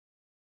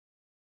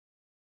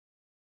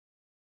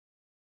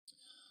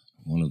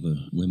one of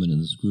the women in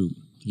this group,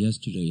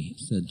 yesterday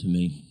said to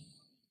me,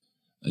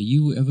 "Are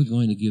you ever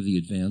going to give the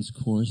advanced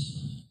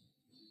course?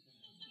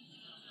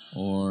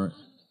 Or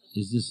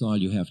is this all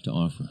you have to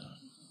offer?"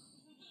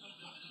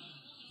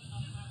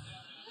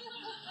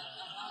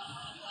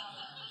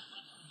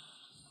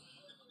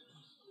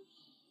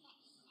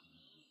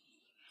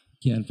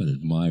 Can't but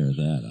admire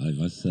that, I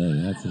must say.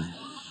 That's as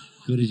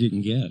good as you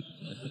can get.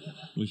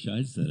 Wish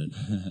I'd said it.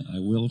 I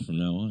will from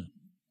now on.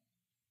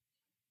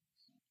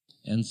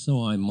 And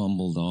so I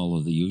mumbled all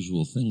of the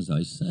usual things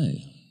I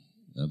say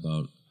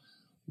about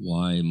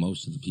why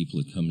most of the people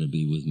that come to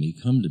be with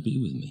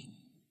me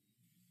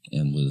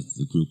and with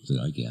the group that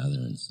I gather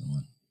and so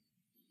on.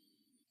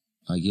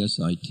 I guess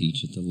I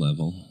teach at the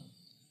level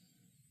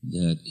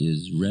that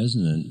is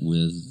resonant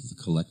with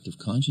the collective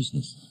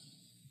consciousness.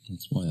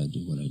 That's why I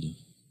do what I do.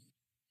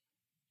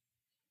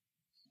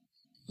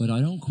 But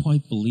I don't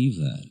quite believe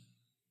that.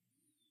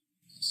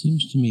 It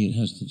seems to me it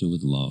has to do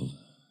with love.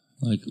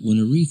 Like when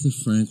Aretha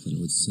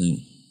Franklin would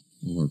sing,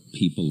 or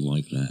people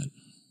like that,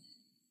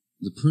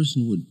 the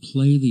person would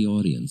play the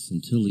audience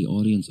until the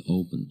audience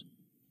opened,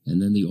 and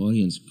then the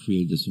audience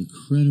created this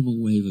incredible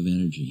wave of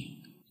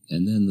energy,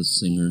 and then the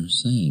singer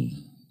sang.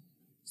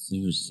 The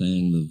singer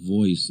sang the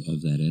voice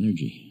of that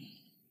energy.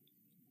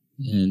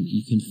 And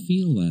you can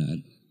feel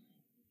that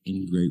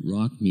in great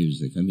rock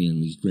music. I mean,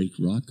 these great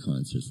rock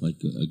concerts,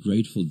 like a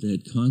Grateful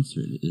Dead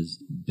concert, is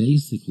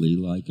basically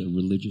like a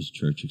religious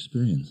church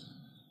experience.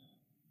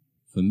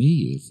 For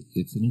me,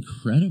 it's an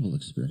incredible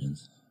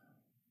experience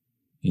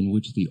in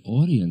which the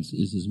audience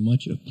is as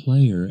much a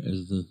player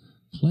as the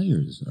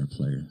players are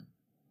players.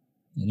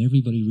 And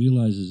everybody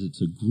realizes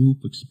it's a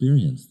group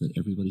experience that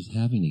everybody's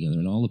having together,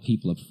 and all the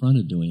people up front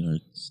are doing are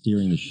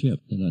steering the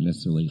ship. They're not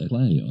necessarily a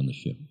play on the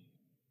ship.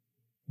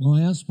 Well,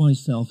 I asked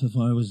myself, if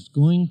I was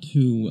going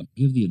to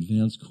give the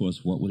advanced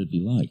course, what would it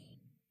be like?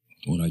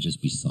 Would I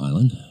just be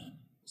silent?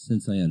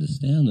 Since I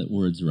understand that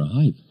words are a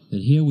hype,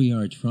 that here we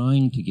are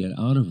trying to get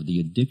out of the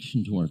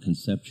addiction to our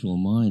conceptual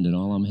mind, and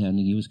all I'm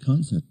handing you is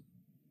concept.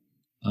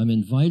 I'm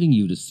inviting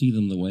you to see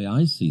them the way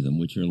I see them,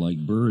 which are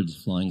like birds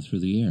flying through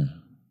the air,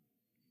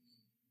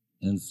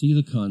 and see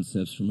the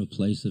concepts from a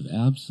place of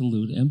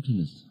absolute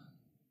emptiness.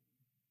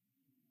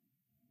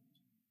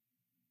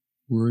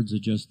 Words are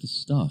just the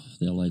stuff.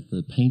 They're like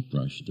the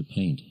paintbrush to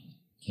paint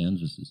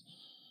canvases.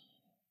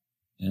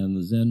 And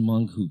the Zen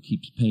monk who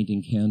keeps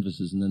painting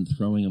canvases and then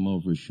throwing them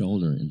over his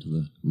shoulder into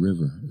the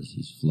river as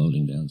he's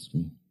floating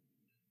downstream.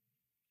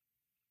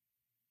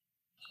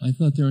 I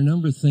thought there are a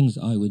number of things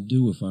I would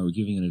do if I were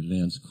giving an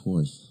advanced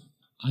course.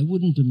 I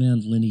wouldn't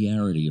demand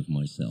linearity of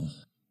myself,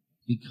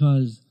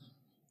 because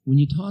when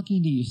you're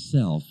talking to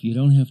yourself, you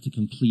don't have to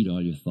complete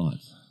all your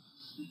thoughts.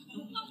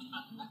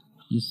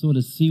 You sort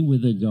of see where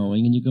they're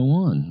going and you go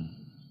on.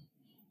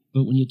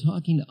 But when you're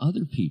talking to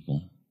other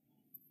people,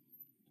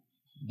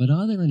 but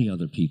are there any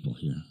other people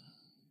here?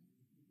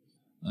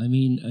 I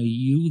mean, are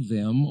you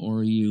them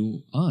or are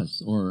you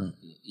us? Or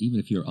even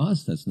if you're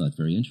us, that's not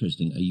very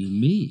interesting. Are you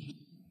me?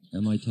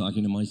 Am I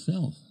talking to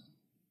myself?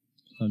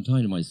 If I'm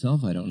talking to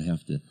myself, I don't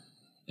have to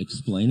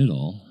explain it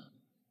all.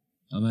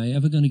 Am I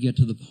ever going to get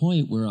to the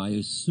point where I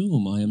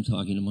assume I am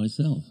talking to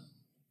myself?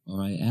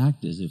 Or I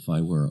act as if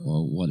I were,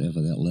 or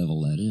whatever that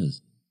level that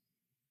is.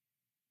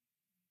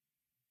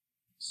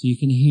 So you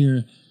can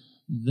hear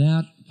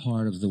that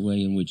part of the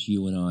way in which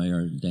you and I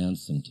are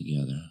dancing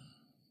together.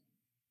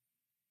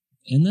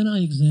 And then I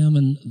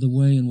examine the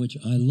way in which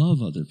I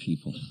love other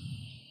people.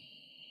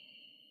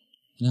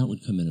 That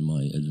would come into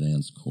my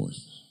advanced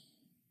course,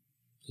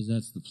 because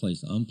that's the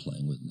place I'm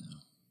playing with now.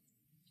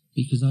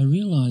 Because I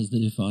realized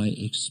that if I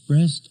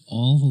expressed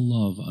all the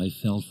love I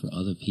felt for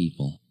other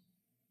people,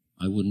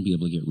 I wouldn't be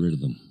able to get rid of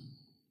them.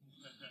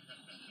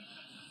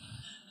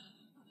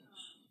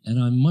 And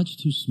I'm much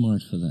too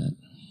smart for that.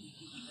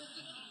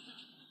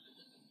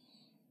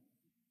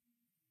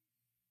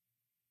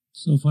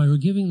 So if I were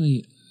giving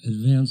the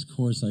advanced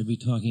course, I'd be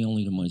talking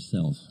only to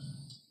myself.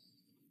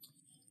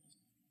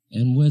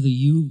 And whether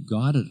you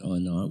got it or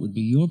not would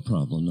be your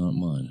problem, not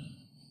mine.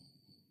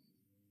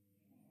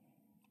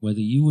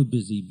 Whether you were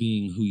busy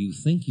being who you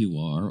think you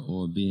are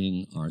or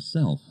being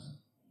ourself.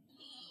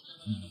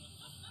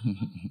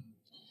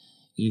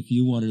 If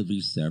you wanted to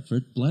be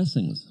separate,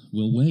 blessings.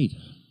 We'll wait.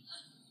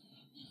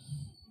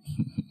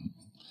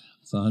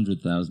 It's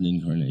 100,000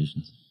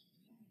 incarnations.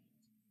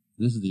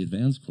 This is the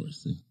advanced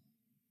course, see?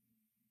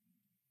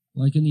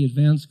 Like in the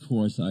advanced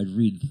course, I'd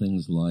read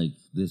things like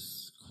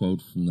this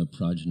quote from the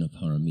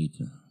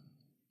Prajnaparamita.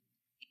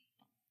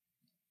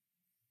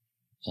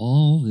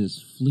 All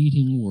this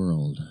fleeting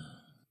world,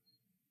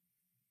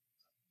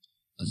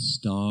 a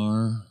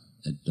star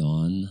at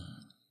dawn,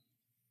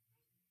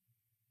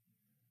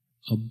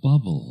 a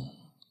bubble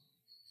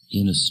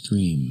in a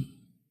stream,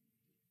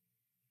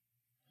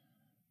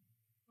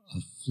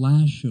 a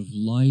flash of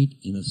light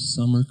in a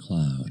summer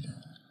cloud,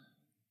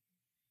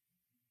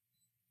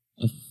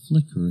 a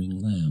flickering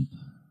lamp,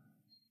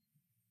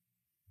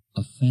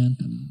 a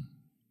phantom,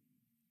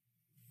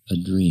 a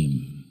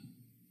dream.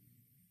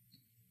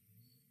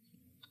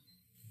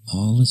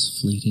 All flawless,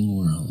 fleeting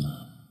world.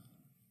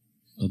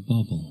 A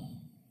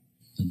bubble,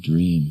 a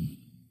dream,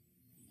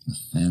 a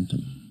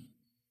phantom.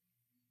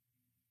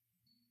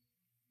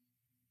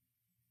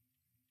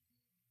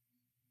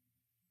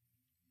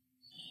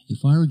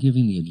 If I were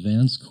giving the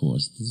advanced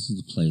course, this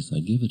is the place I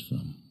give it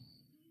from.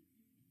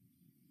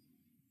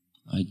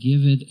 I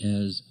give it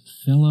as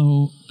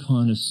fellow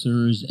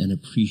connoisseurs and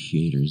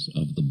appreciators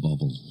of the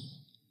bubble.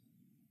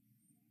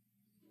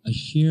 A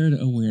shared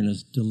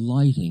awareness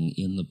delighting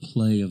in the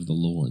play of the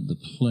Lord, the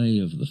play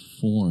of the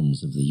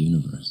forms of the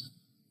universe.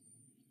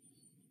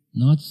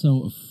 Not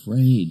so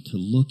afraid to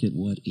look at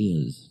what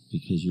is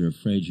because you're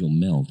afraid you'll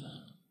melt.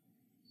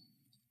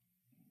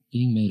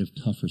 Being made of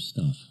tougher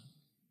stuff.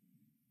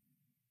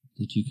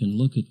 That you can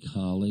look at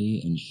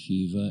Kali and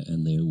Shiva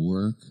and their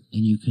work,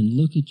 and you can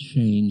look at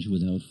change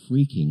without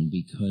freaking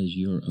because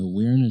your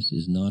awareness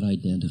is not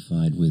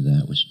identified with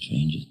that which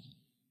changes.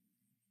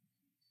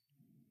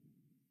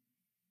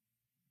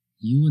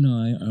 You and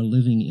I are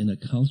living in a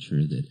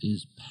culture that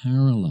is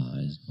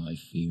paralyzed by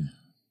fear.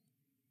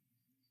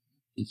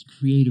 Its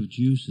creative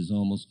juice is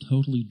almost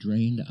totally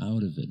drained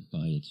out of it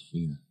by its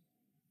fear.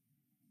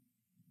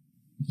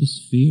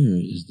 This fear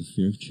is the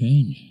fear of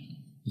change,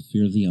 the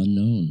fear of the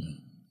unknown.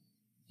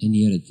 And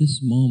yet at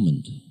this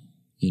moment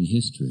in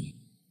history,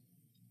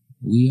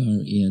 we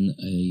are in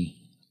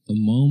a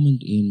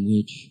moment in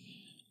which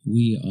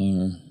we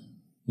are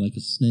like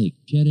a snake,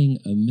 shedding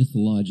a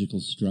mythological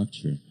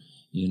structure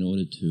in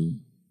order to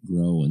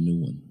grow a new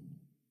one.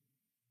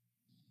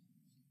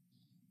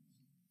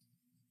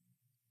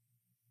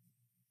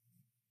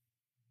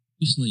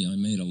 Recently, I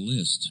made a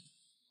list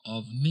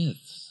of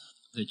myths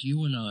that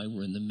you and I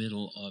were in the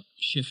middle of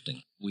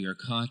shifting. We are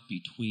caught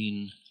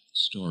between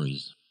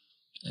stories.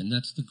 And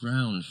that's the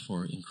ground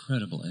for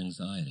incredible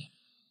anxiety,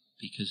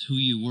 because who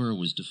you were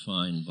was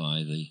defined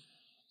by the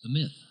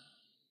myth,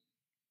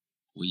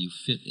 where you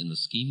fit in the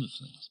scheme of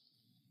things.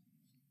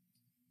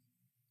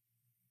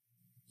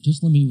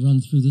 Just let me run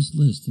through this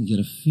list and get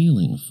a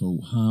feeling for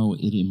how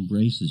it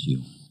embraces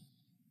you.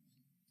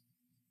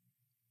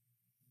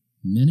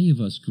 Many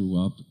of us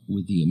grew up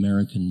with the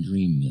American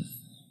dream myth,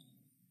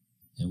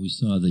 and we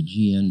saw the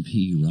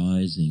GNP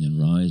rising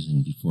and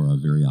rising before our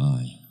very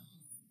eye.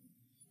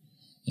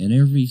 And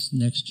every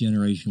next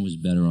generation was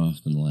better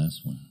off than the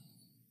last one.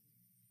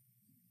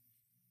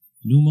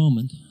 New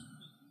moment,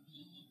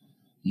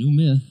 new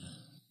myth.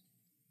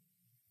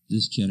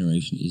 This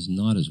generation is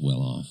not as well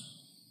off.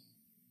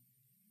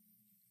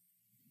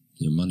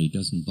 Their money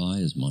doesn't buy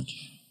as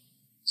much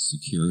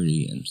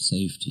security and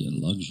safety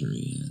and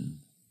luxury and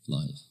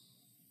life.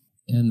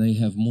 And they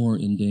have more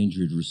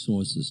endangered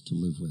resources to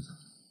live with.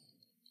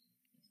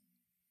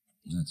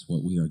 That's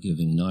what we are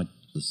giving not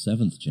the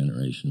seventh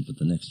generation, but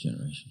the next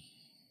generation.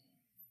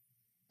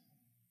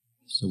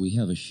 So we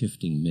have a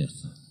shifting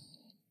myth.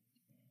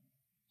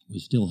 We're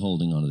still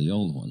holding on to the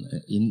old one.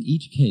 In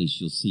each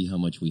case, you'll see how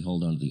much we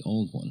hold on to the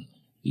old one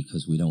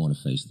because we don't want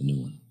to face the new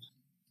one.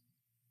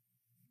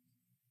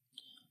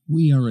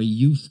 We are a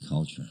youth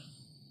culture.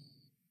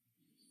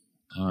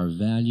 Our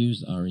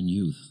values are in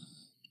youth.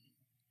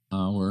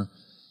 Our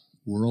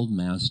world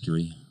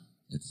mastery,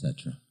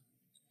 etc.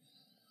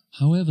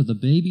 However, the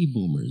baby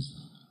boomers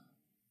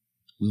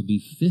will be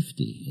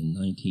 50 in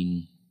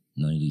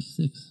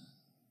 1996.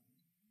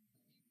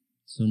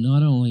 So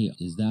not only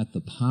is that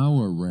the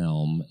power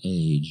realm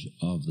age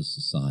of the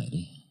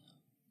society,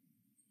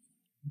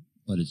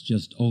 but it's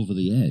just over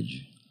the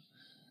edge.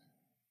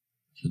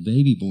 The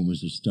baby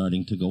boomers are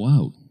starting to go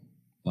out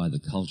by the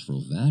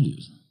cultural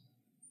values.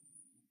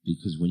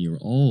 Because when you're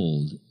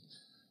old,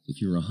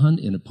 if you're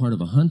in a part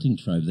of a hunting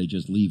tribe, they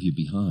just leave you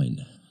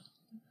behind.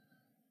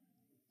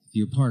 If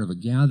you're part of a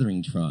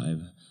gathering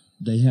tribe,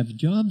 they have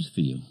jobs for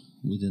you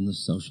within the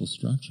social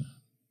structure.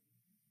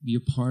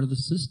 You're part of the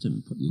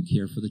system. You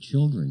care for the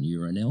children.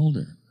 You're an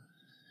elder.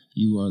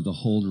 You are the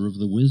holder of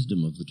the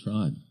wisdom of the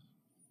tribe.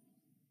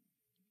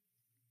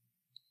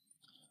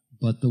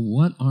 But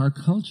what our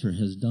culture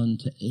has done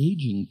to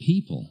aging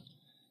people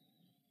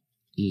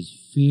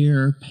is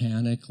fear,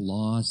 panic,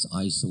 loss,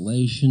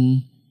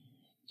 isolation,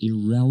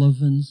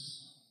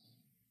 irrelevance,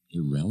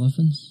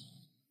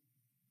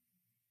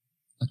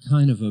 a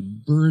kind of a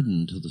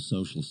burden to the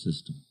social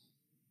system.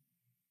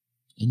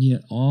 And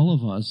yet all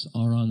of us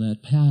are on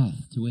that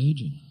path to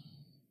aging.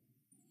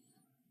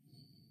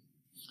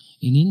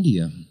 In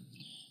India,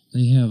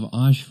 they have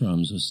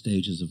ashrams or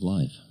stages of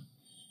life.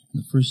 In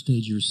the first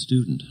stage, you're a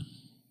student.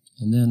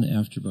 And then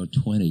after about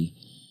 20,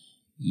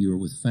 you're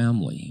with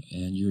family.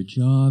 And your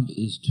job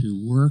is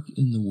to work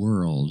in the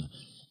world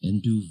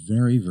and do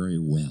very, very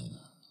well.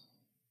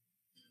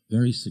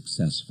 Very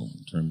successful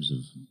in terms of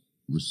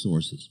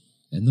resources.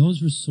 And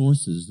those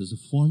resources, there's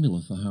a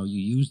formula for how you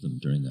use them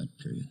during that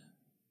period.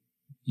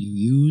 You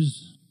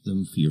use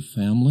them for your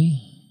family.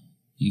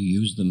 You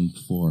use them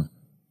for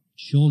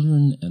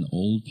children and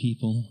old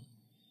people.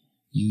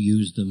 You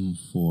use them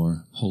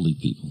for holy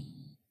people.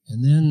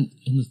 And then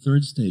in the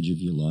third stage of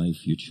your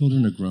life, your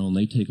children are grown,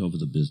 they take over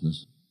the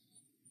business,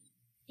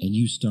 and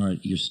you start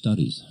your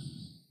studies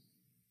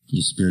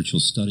your spiritual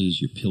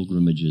studies, your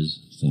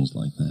pilgrimages, things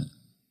like that,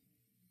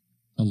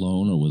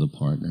 alone or with a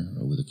partner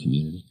or with a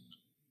community.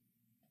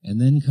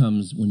 And then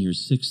comes, when you're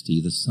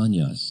 60, the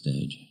sannyas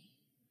stage,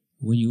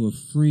 when you are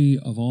free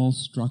of all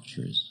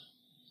structures,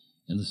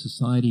 and the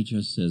society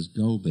just says,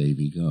 go,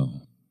 baby,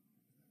 go.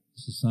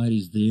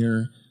 Society's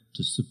there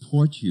to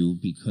support you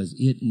because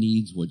it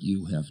needs what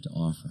you have to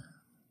offer.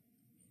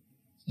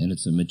 And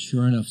it's a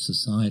mature enough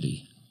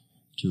society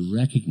to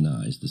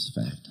recognize this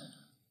fact.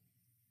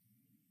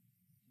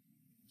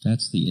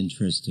 That's the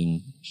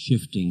interesting,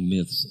 shifting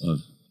myths of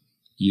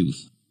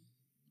youth.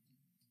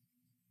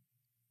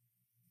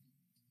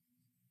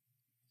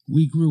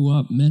 We grew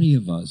up, many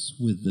of us,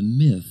 with the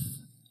myth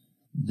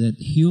that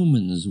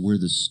humans were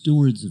the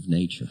stewards of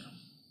nature.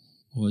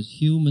 Or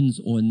humans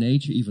or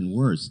nature, even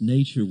worse,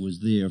 nature was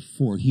there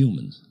for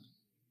humans.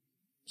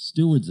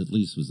 Stewards, at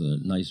least, was a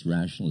nice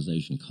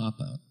rationalization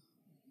cop-out.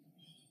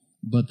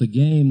 But the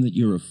game that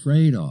you're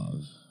afraid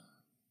of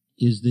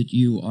is that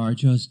you are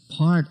just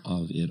part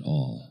of it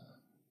all.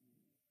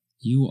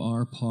 You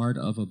are part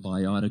of a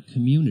biotic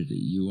community.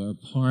 You are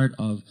part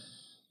of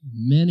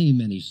many,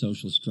 many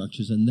social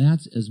structures, and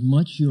that's as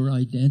much your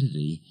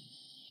identity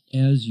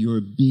as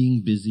your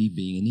being busy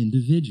being an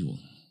individual.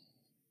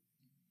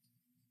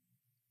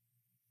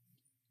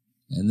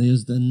 And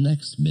there's the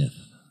next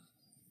myth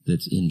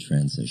that's in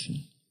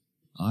transition.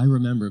 I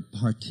remember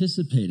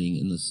participating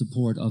in the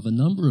support of a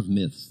number of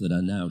myths that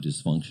are now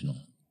dysfunctional,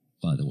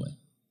 by the way.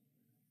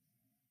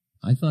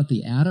 I thought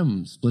the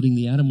atom, splitting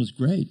the atom, was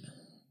great.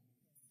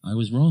 I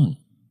was wrong.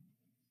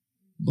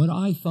 But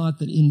I thought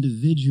that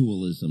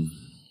individualism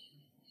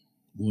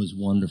was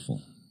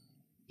wonderful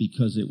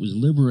because it was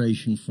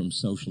liberation from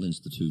social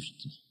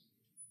institutions.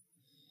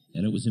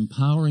 And it was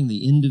empowering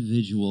the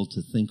individual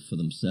to think for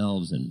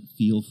themselves and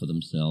feel for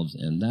themselves,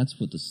 and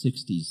that's what the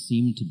 60s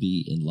seemed to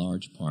be in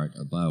large part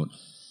about,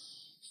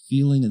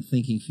 feeling and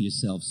thinking for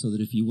yourself, so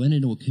that if you went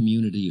into a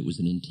community, it was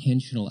an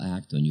intentional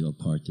act on your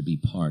part to be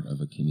part of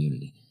a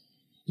community.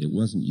 It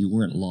wasn't, you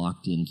weren't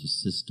locked into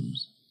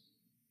systems.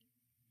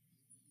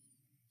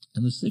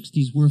 And the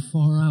 60s were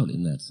far out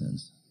in that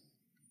sense,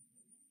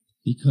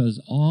 because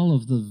all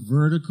of the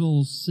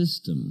vertical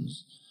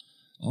systems,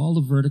 all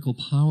the vertical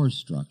power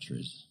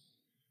structures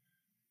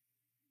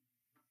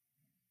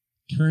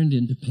turned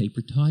into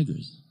paper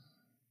tigers.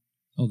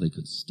 Oh, they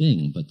could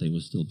sting, but they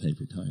were still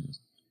paper tigers.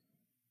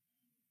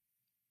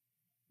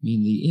 I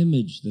mean, the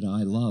image that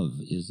I love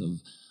is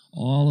of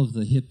all of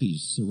the hippies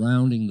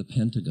surrounding the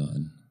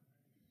Pentagon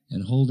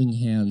and holding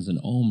hands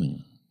and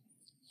oming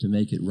to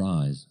make it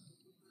rise.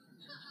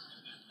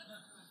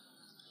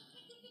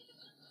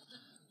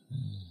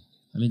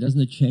 I mean,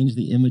 doesn't it change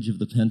the image of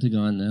the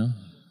Pentagon now?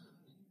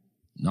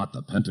 Not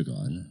the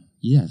Pentagon.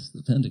 Yes,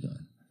 the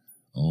Pentagon.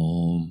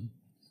 Om.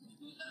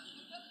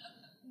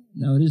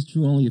 Now, it is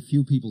true only a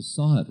few people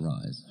saw it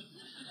rise.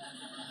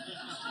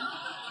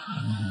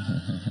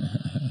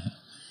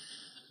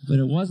 But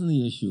it wasn't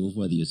the issue of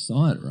whether you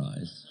saw it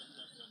rise.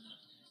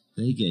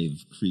 They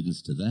gave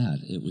credence to that.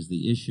 It was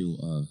the issue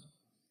of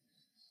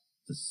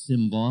the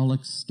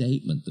symbolic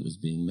statement that was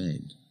being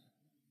made.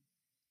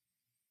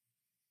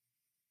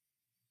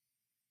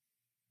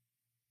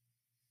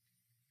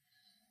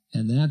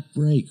 And that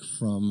break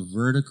from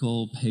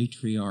vertical,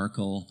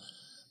 patriarchal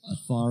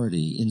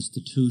authority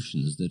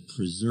institutions that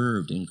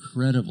preserved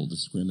incredible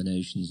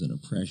discriminations and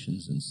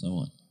oppressions and so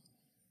on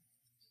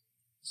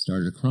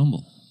started to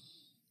crumble.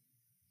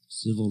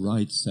 Civil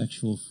rights,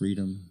 sexual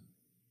freedom,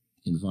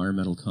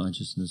 environmental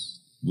consciousness,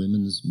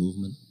 women's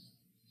movement,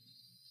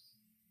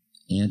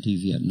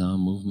 anti-Vietnam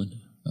movement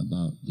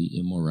about the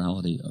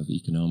immorality of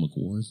economic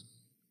wars.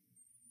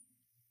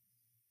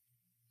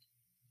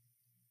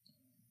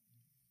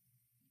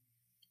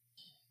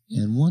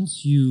 And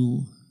once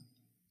you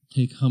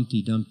take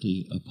Humpty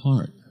Dumpty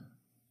apart,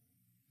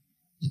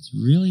 it's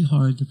really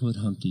hard to put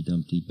Humpty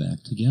Dumpty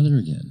back together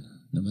again,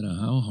 no matter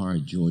how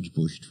hard George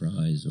Bush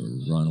tries, or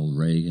Ronald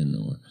Reagan,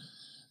 or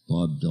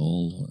Bob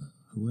Dole, or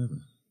whoever.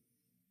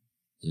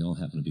 They all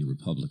happen to be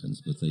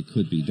Republicans, but they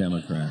could be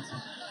Democrats.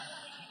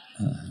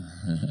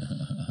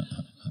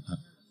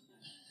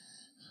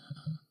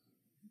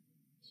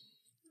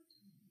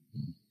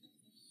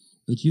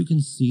 But you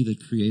can see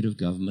that creative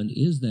government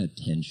is that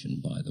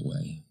tension, by the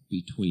way,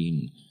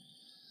 between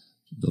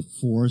the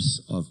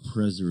force of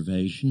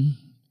preservation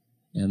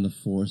and the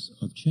force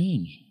of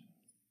change.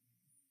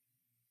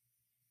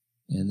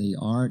 And the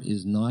art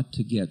is not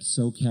to get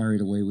so carried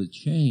away with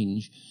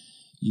change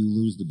you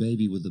lose the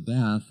baby with the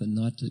bath, and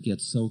not to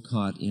get so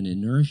caught in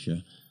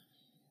inertia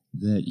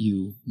that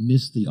you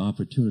miss the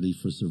opportunity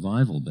for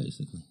survival,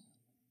 basically,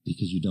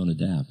 because you don't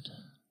adapt.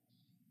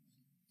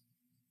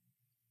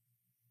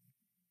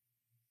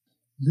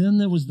 Then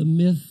there was the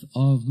myth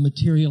of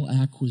material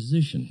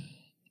acquisition,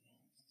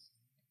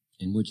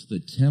 in which the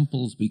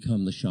temples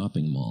become the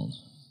shopping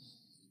malls.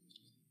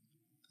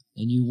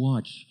 And you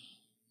watch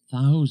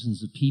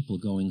thousands of people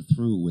going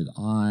through with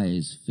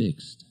eyes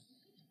fixed.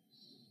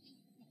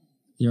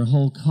 Their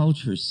whole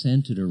culture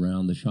centered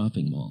around the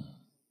shopping mall.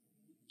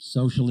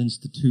 Social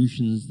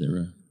institutions, there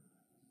are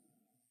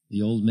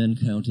The old men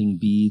counting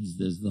beads,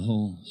 there's the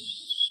whole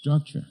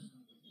structure.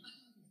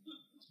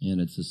 And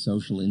it's a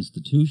social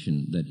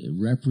institution that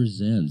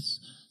represents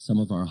some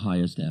of our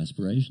highest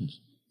aspirations.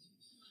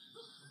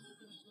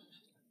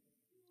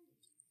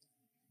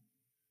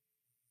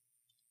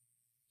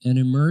 And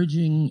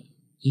emerging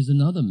is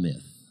another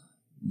myth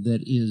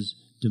that is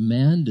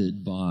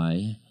demanded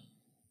by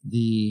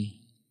the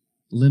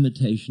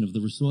limitation of the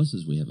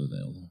resources we have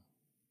available,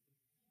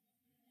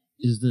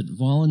 is that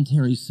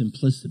voluntary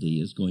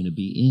simplicity is going to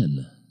be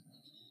in.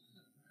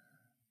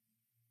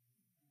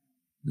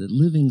 That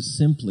living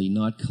simply,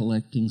 not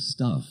collecting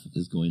stuff,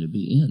 is going to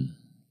be in.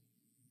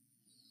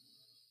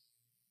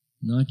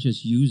 Not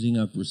just using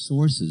up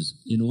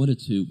resources in order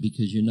to,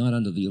 because you're not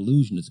under the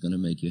illusion it's going to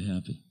make you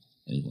happy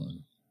any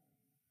longer.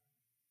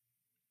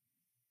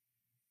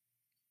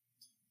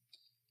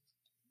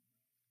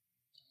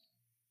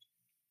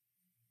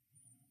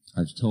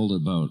 I've told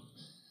about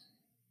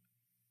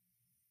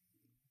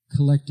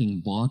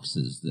collecting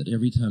boxes, that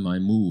every time I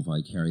move,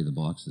 I carry the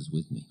boxes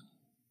with me.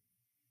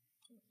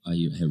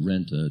 I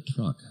rent a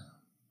truck,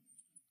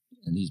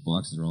 and these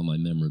boxes are all my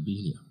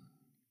memorabilia.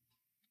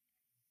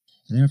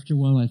 And after a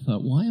while, I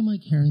thought, why am I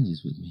carrying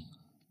these with me?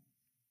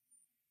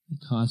 It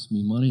costs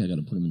me money. I got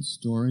to put them in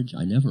storage.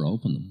 I never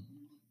open them.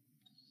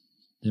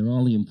 They're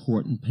all the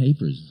important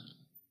papers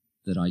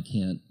that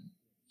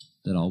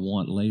I'll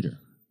want later.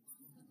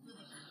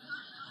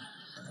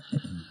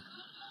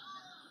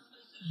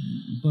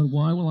 But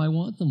why will I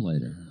want them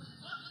later?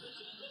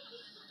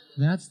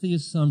 That's the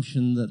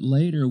assumption that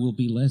later will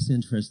be less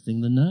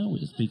interesting than now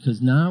is,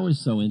 because now is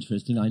so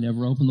interesting I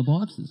never open the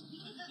boxes.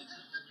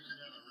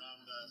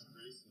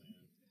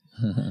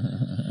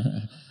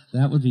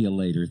 That would be a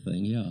later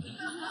thing, yeah.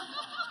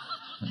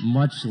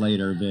 Much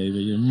later,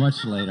 baby,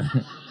 much later.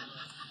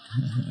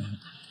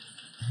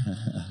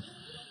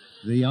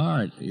 The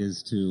art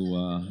is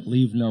to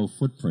leave no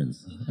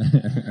footprints.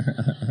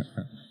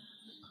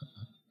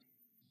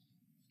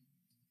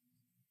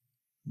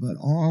 But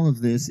all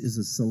of this is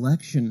a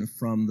selection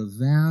from the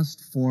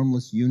vast,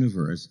 formless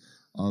universe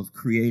of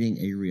creating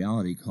a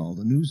reality called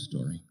a news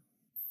story.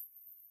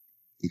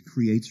 It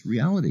creates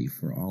reality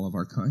for all of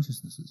our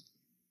consciousnesses.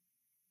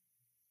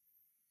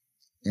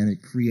 And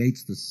it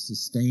creates the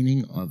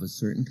sustaining of a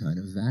certain kind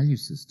of value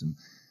system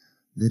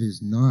that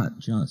is not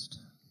just.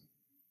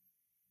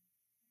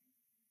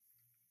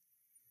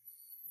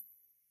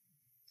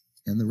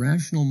 And the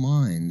rational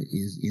mind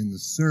is in the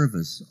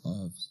service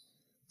of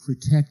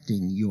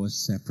protecting your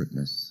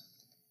separateness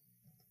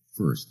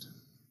first.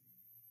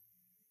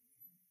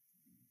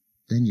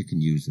 Then you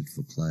can use it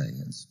for play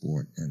and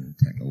sport and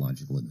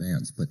technological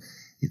advance. But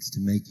it's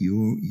to make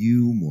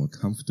you more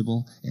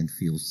comfortable and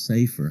feel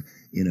safer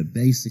in a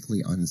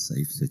basically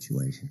unsafe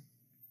situation.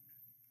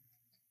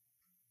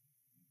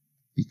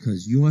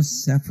 Because your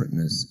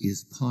separateness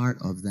is part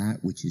of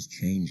that which is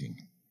changing.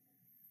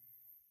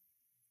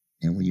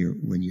 And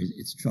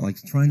it's like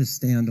trying to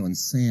stand on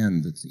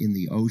sand that's in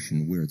the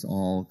ocean where it's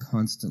all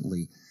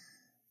constantly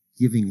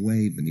giving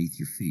way beneath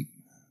your feet.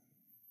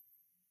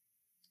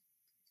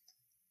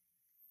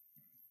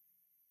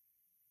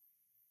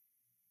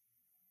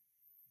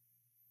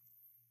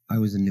 I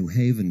was in New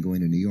Haven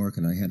going to New York,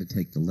 and I had to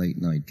take the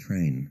late night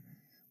train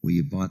where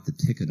you bought the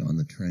ticket on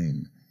the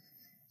train.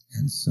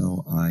 And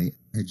so I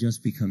had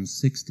just become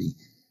 60,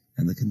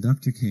 and the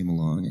conductor came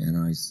along, and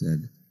I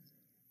said,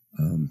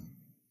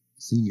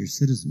 senior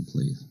citizen,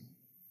 please.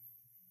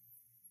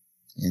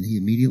 And he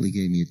immediately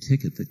gave me a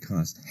ticket that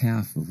cost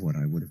half of what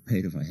I would have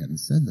paid if I hadn't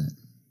said that.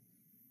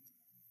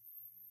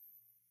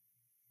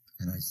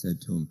 And I said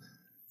to him,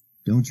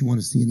 don't you want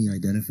to see any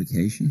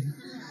identification?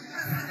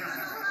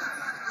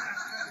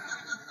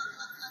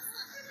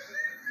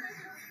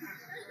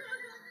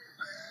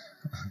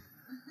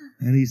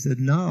 And he said,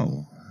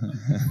 no.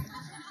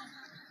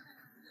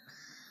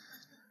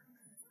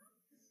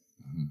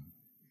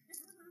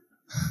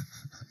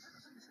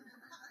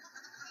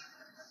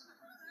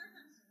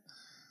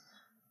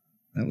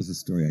 That was a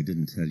story I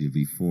didn't tell you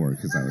before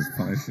because I was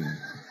punishing.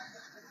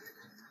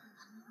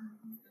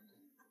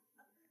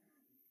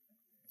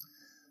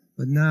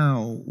 But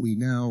we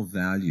now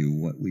value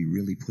what we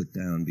really put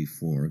down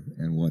before,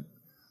 and what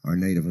our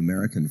Native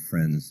American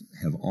friends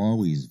have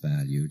always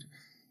valued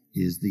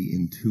is the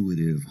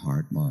intuitive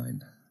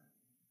heart-mind.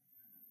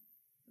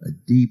 A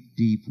deep,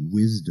 deep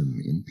wisdom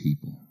in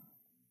people.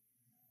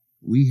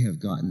 We have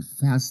gotten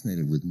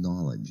fascinated with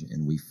knowledge,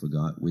 and we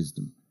forgot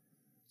wisdom.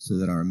 So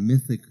that our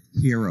mythic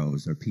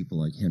heroes are people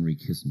like Henry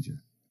Kissinger.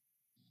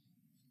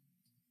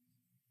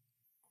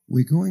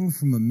 We're going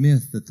from a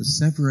myth that the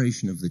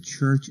separation of the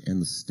church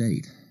and the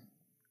state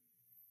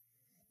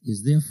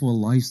is therefore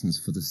license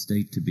for the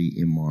state to be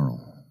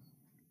immoral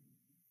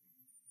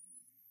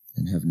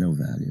and have no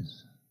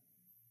values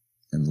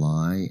and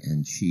lie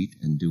and cheat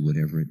and do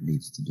whatever it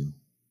needs to do.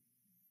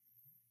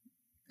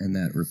 And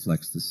that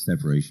reflects the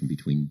separation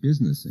between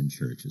business and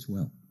church as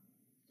well.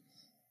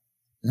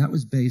 That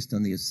was based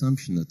on the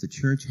assumption that the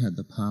church had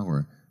the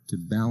power to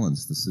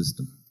balance the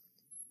system.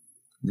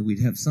 That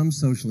we'd have some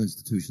social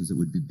institutions that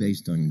would be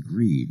based on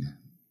greed,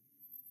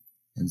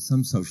 and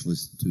some social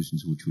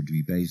institutions which would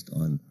be based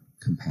on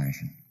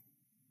compassion.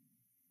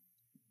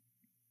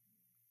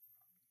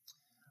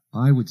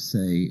 I would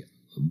say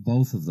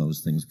both of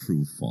those things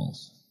prove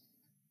false.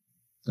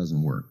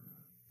 Doesn't work.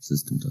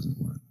 System doesn't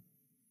work.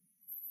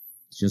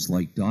 It's just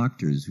like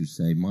doctors who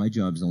say, my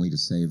job's only to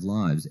save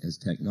lives. As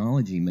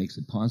technology makes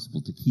it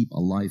possible to keep a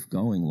life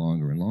going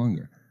longer and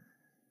longer,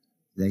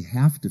 they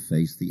have to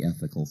face the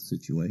ethical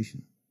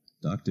situation.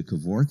 Dr.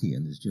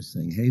 Kevorkian is just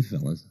saying, hey,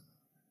 fellas,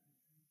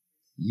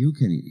 you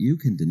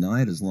can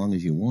deny it as long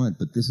as you want,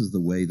 but this is the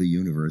way the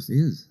universe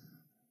is.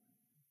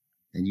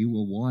 And you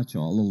will watch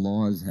all the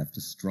laws have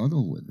to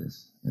struggle with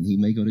this. And he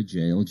may go to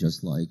jail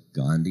just like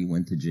Gandhi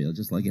went to jail,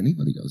 just like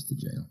anybody goes to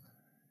jail.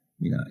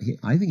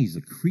 I think he's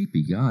a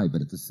creepy guy,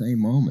 but at the same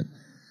moment,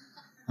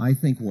 I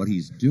think what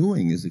he's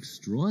doing is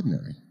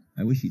extraordinary.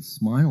 I wish he'd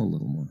smile a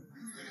little more.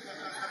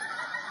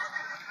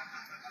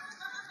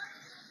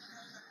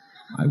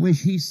 I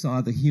wish he saw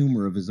the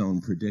humor of his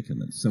own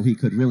predicament so he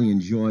could really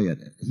enjoy it.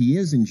 He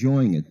is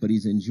enjoying it, but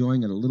he's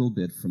enjoying it a little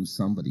bit from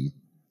somebody.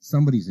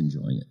 Somebody's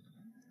enjoying it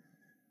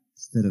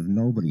instead of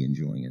nobody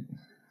enjoying it.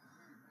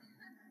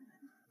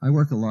 I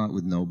work a lot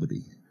with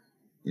nobody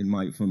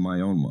from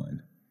my own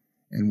mind.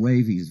 And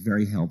Wavy is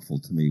very helpful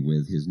to me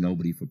with his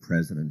Nobody for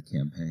President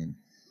campaign.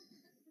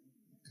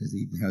 Because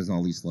he has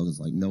all these slogans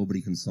like,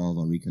 nobody can solve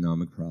our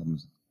economic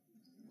problems.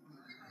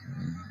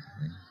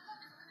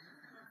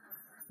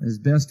 His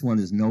best one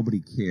is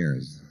nobody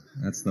cares.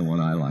 That's the one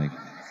I like.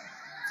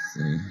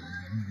 See?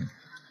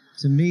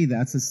 To me,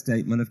 that's a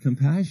statement of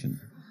compassion.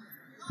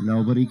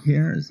 Nobody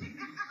cares.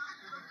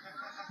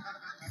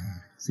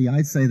 See,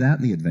 I'd say that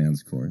in the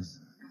advanced course.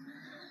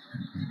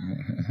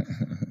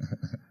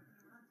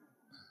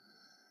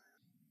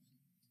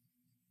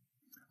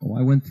 Oh,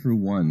 I went through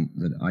one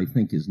that I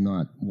think is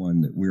not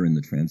one that we're in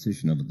the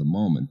transition of at the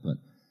moment, but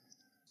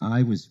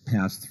I was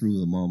passed through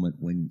the moment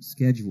when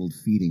scheduled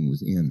feeding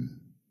was in.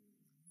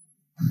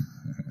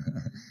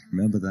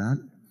 Remember that?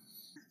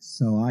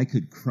 So I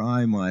could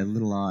cry my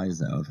little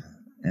eyes out,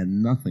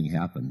 and nothing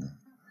happened.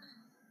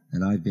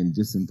 And I've been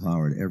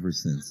disempowered ever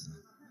since.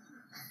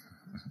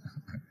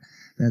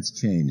 That's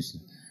changed.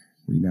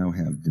 We now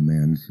have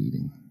demand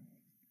feeding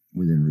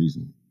within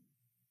reason.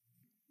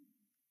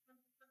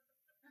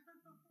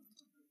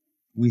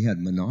 We had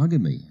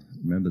monogamy.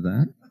 Remember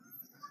that?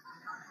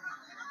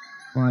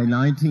 By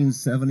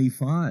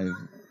 1975,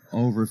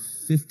 over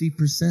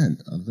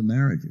 50% of the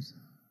marriages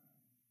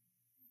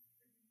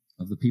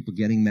of the people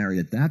getting married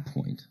at that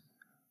point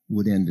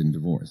would end in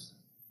divorce.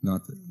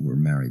 Not that we're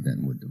married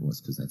then would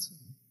divorce, because that's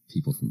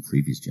people from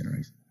previous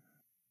generations.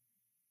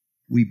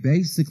 We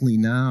basically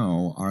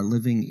now are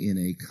living in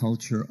a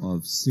culture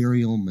of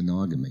serial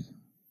monogamy.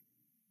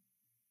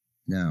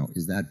 Now,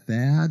 is that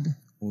bad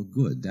or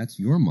good? That's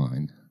your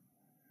mind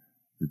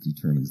that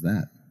determines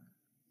that.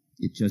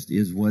 It just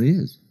is what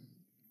is.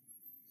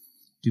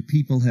 Do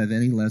people have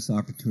any less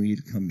opportunity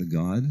to come to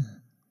God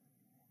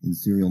in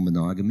serial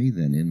monogamy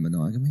than in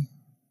monogamy?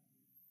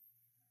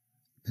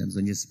 Depends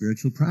on your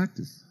spiritual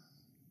practice.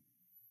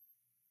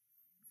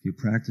 If your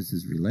practice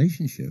is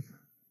relationship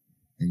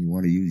and you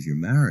want to use your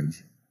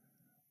marriage,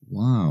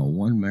 wow,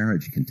 one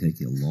marriage can take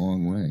you a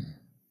long way.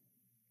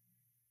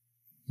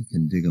 You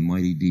can dig a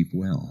mighty deep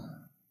well.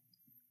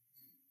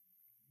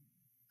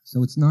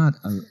 So it's not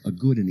a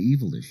good and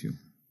evil issue.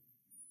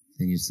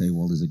 Then you say,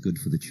 well, is it good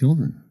for the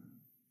children?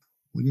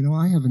 Well, you know,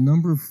 I have a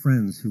number of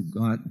friends who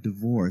got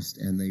divorced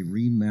and they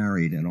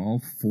remarried, and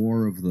all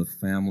four of the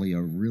family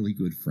are really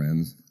good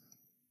friends.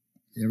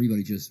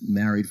 Everybody just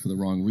married for the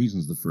wrong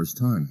reasons the first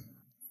time.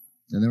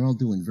 And they're all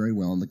doing very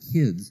well, and the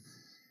kids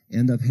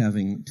end up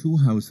having 2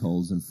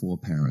 households and 4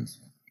 parents.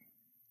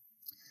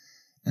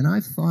 And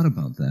I've thought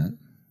about that,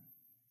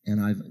 and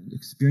I've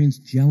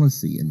experienced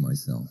jealousy in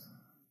myself.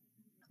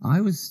 I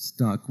was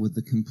stuck with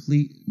the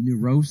complete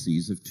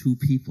neuroses of 2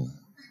 people.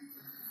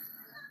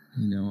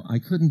 You know, I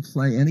couldn't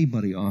play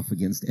anybody off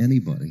against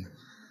anybody.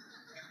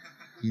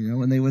 You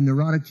know, and they were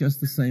neurotic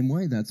just the same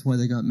way. That's why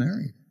they got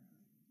married.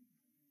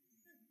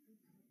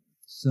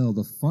 So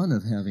the fun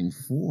of having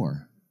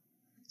 4.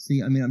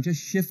 See, I mean, I'm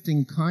just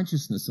shifting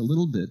consciousness a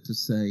little bit to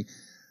say,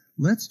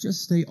 let's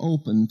just stay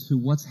open to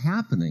what's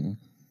happening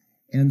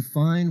and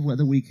find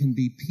whether we can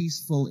be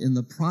peaceful in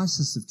the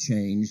process of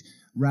change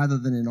rather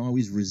than in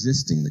always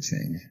resisting the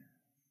change.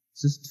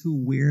 Is this too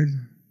weird?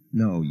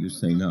 No, you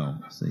say no.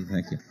 Say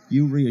thank you.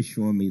 You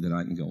reassure me that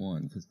I can go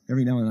on, because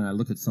every now and then I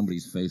look at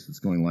somebody's face that's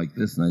going like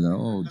this, and I go,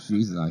 oh,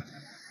 Jesus, I've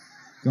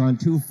gone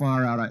too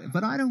far out.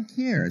 But I don't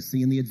care.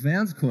 See, in the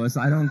advanced course,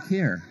 I don't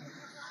care.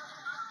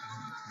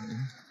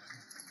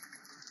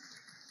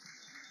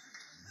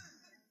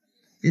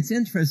 It's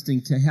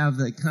interesting to have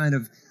that kind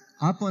of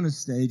up on a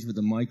stage with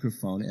a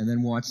microphone and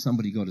then watch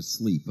somebody go to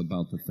sleep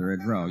about the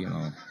 3rd row, you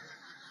know.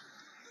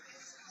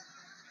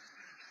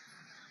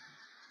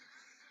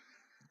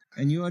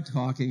 And you are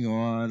talking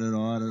on and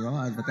on and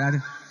on, but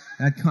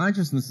that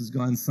consciousness has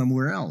gone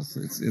somewhere else.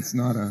 It's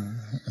not a...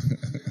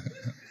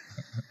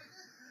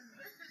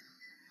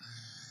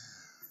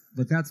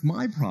 But that's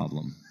my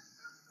problem.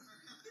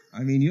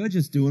 I mean, you're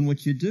just doing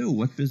what you do.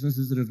 What business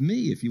is it of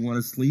me? If you want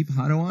to sleep,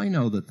 how do I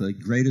know that the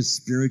greatest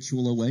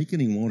spiritual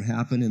awakening won't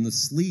happen in the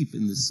sleep,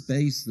 in the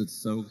space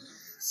that's so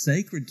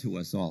sacred to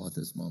us all at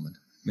this moment?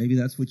 Maybe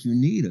that's what you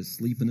need, a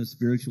sleep in a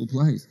spiritual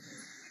place.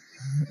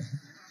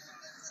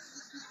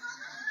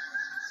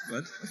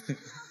 What?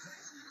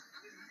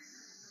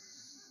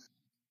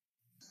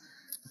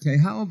 Okay,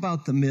 how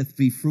about the myth,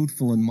 be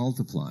fruitful and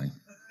multiply?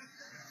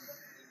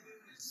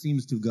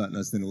 Seems to have gotten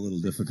us in a little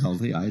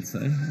difficulty, I'd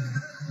say.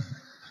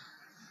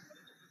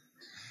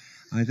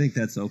 I think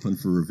that's open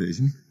for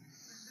revision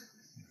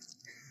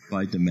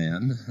by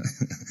demand,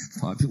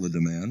 popular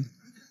demand.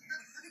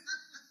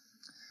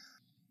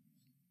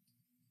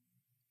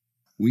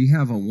 We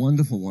have a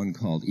wonderful one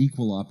called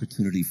Equal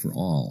Opportunity for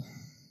All.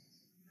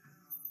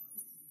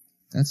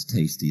 That's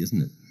tasty,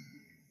 isn't it?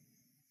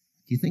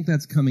 Do you think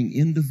that's coming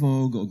into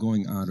vogue or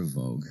going out of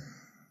vogue?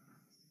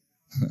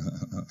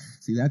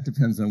 See, that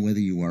depends on whether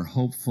you are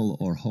hopeful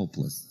or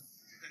hopeless.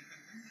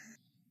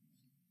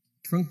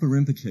 Trungpa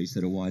Rinpoche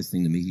said a wise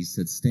thing to me. He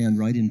said, stand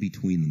right in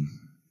between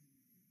them.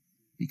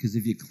 Because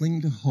if you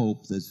cling to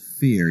hope, there's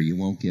fear, you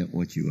won't get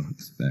what you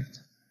expect.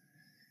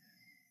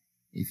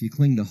 If you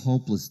cling to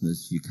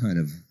hopelessness, you kind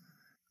of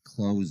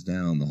close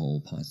down the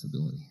whole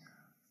possibility.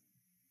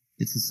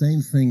 It's the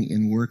same thing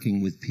in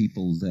working with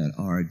people that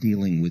are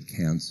dealing with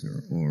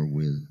cancer or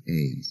with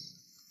AIDS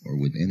or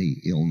with any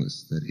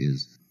illness that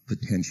is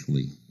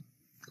potentially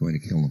going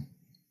to kill them.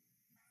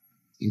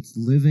 It's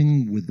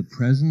living with the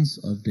presence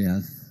of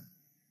death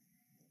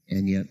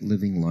and yet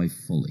living life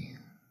fully.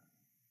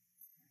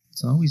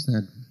 It's always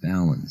that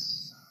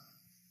balance,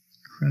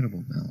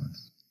 incredible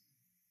balance.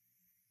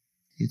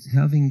 It's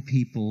having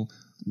people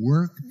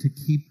work to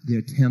keep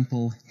their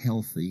temple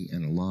healthy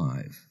and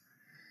alive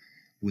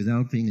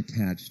without being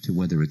attached to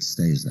whether it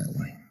stays that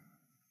way.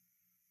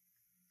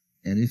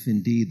 And if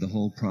indeed the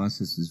whole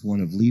process is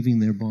one of leaving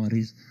their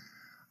bodies,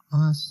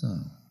 so.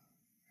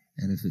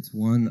 And if it's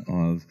one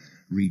of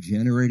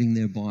regenerating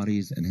their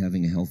bodies and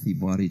having a healthy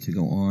body to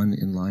go on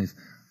in life,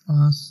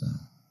 so.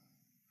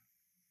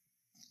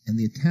 And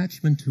the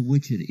attachment to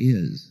which it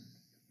is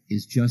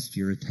just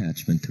your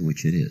attachment to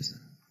which it is.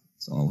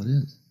 That's all it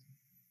is.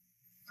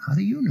 How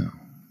do you know?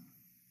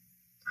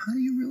 How do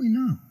you really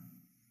know?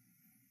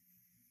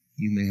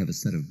 You may have a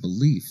set of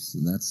beliefs,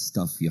 and that's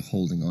stuff you're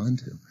holding on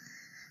to.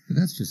 But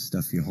that's just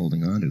stuff you're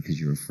holding on to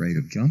because you're afraid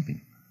of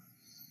jumping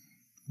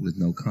with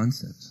no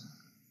concepts.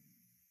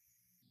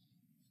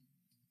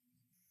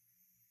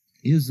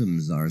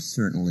 Isms are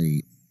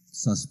certainly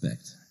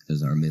suspect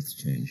as our myths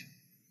change.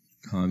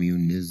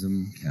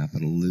 Communism,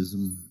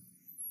 capitalism,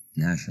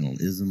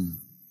 nationalism.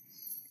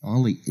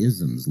 All the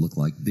isms look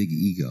like big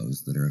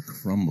egos that are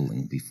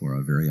crumbling before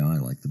our very eye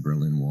like the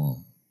Berlin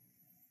Wall.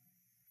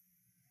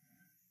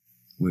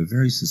 We're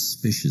very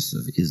suspicious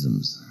of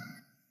isms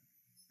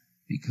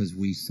because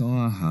we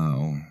saw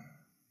how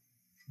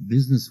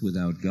business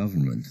without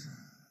government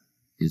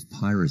is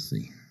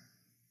piracy.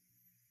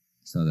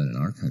 We saw that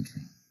in our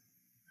country.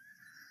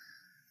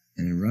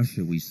 And in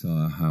Russia, we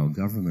saw how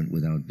government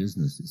without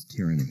business is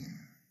tyranny.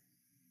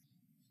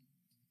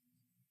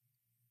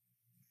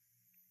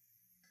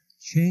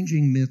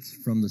 Changing myths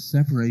from the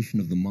separation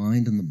of the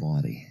mind and the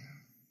body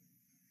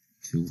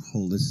to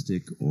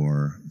holistic,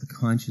 or the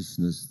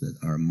consciousness that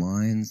our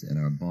minds and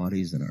our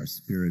bodies and our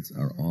spirits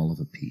are all of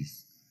a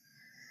piece.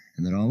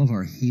 And that all of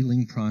our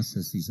healing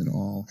processes and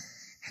all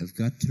have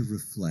got to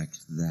reflect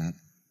that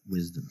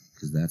wisdom,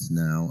 because that's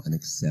now an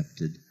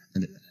accepted,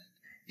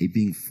 a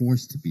being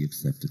forced to be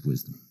accepted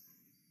wisdom.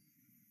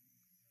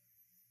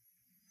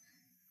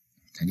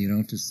 And you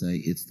don't just say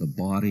it's the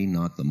body,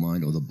 not the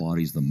mind, or the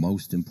body's the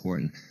most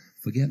important.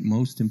 Forget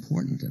most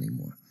important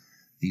anymore.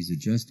 These are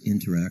just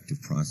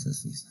interactive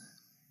processes.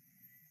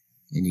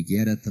 And you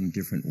get at them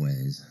different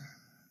ways.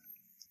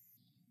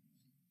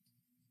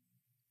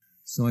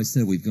 So I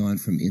said we've gone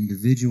from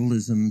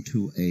individualism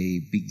to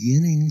a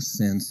beginning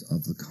sense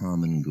of the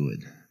common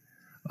good,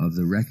 of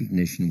the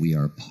recognition we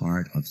are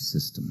part of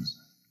systems.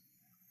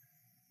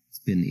 It's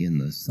been in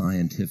the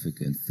scientific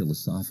and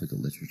philosophical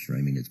literature.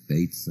 I mean, it's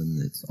Bateson,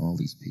 it's all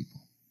these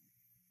people.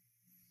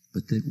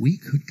 But that we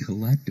could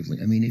collectively,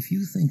 I mean, if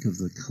you think of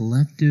the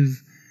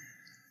collective,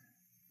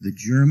 the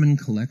German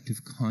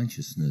collective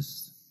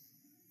consciousness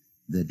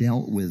that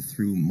dealt with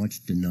through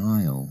much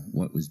denial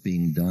what was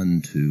being done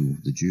to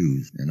the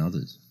Jews and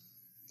others,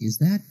 is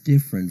that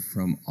different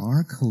from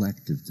our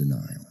collective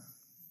denial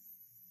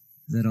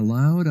that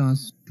allowed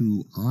us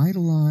to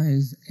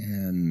idolize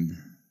and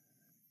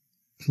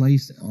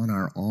place on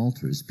our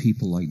altars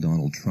people like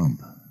Donald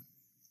Trump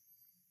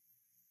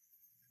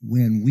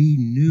when we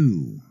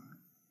knew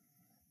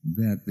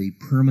that the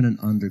permanent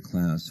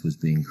underclass was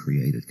being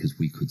created because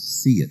we could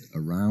see it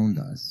around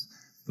us,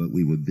 but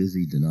we were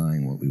busy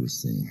denying what we were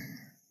seeing.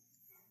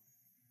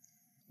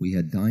 We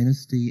had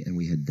Dynasty and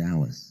we had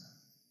Dallas.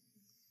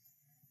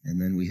 And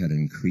then we had an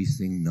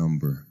increasing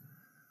number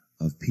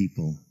of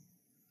people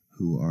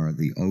who are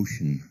the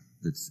ocean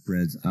that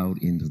spreads out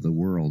into the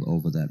world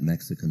over that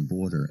Mexican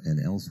border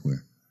and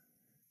elsewhere,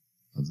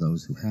 of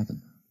those who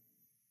haven't.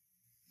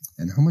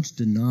 And how much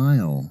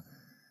denial,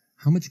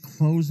 how much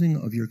closing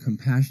of your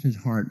compassionate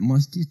heart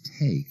must it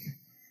take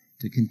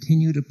to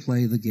continue to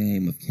play the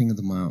game of King of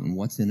the Mountain,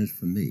 what's in it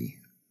for me?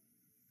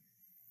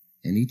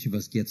 And each of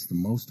us gets the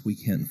most we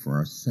can for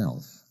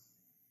ourselves.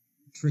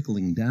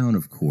 Trickling down,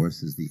 of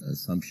course, is the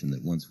assumption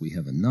that once we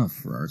have enough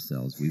for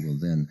ourselves, we will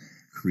then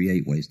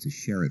create ways to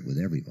share it with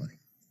everybody,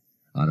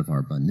 out of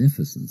our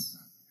beneficence,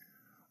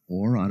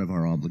 or out of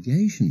our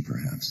obligation,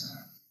 perhaps.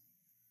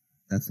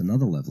 That's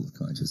another level of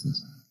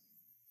consciousness.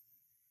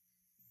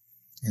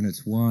 And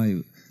it's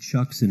why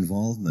Chuck's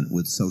involvement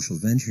with Social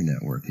Venture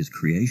Network, his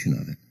creation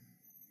of it,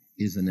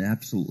 is an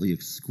absolutely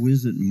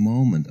exquisite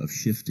moment of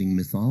shifting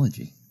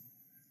mythology.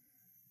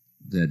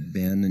 That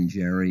Ben and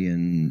Jerry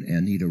and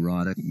Anita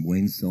Roddick,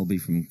 Wayne Selby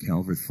from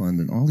Calvert Fund,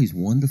 and all these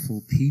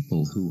wonderful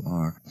people who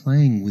are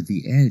playing with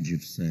the edge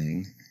of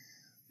saying,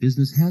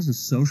 business has a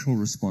social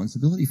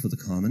responsibility for the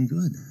common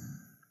good.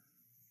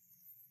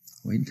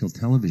 Wait until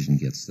television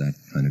gets that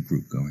kind of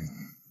group going.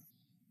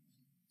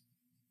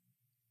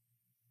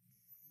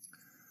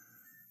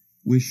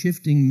 We're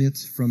shifting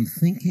myths from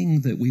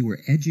thinking that we were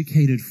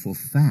educated for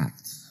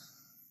facts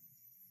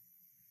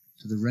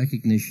to the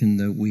recognition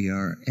that we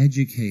are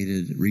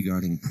educated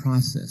regarding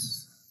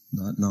process,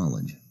 not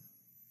knowledge.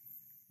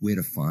 Where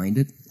to find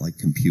it, like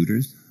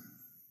computers.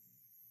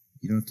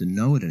 You don't have to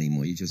know it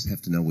anymore, you just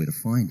have to know where to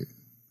find it.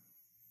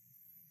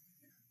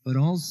 But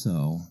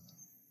also,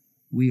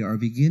 we are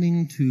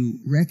beginning to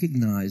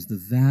recognize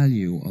the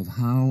value of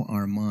how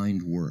our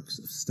mind works,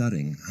 of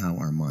studying how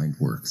our mind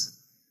works,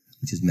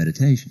 which is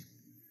meditation.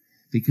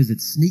 Because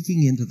it's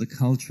sneaking into the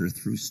culture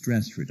through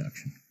stress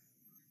reduction,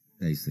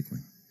 basically.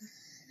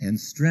 And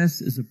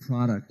stress is a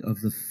product of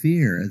the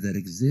fear that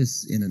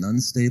exists in an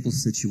unstable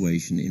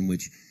situation in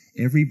which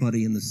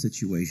everybody in the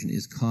situation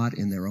is caught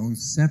in their own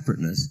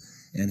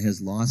separateness and has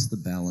lost the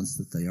balance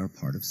that they are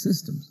part of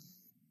systems.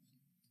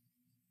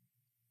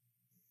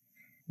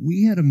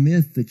 We had a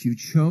myth that you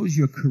chose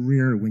your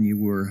career when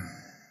you were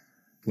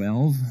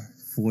 12,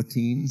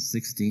 14,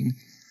 16,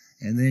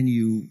 and then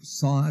you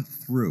saw it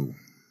through.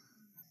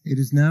 It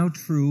is now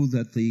true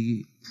that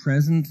the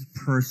present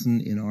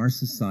person in our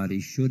society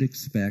should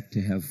expect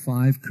to have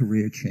 5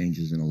 career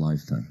changes in a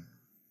lifetime.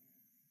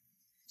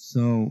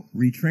 So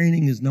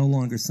retraining is no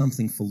longer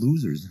something for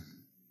losers.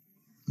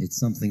 It's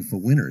something for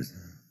winners.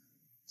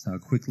 It's how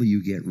quickly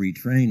you get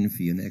retrained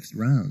for your next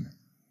round.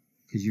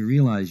 Because you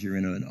realize you're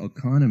in an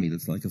economy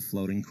that's like a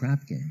floating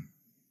crap game.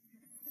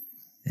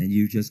 And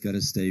you've just got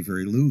to stay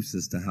very loose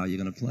as to how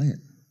you're going to play it.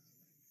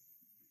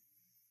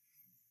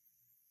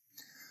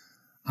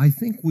 I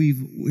think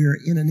we're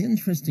in an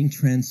interesting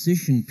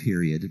transition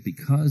period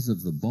because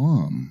of the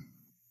bomb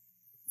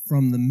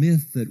from the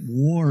myth that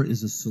war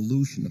is a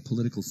solution, a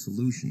political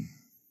solution,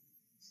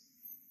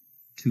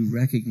 to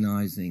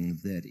recognizing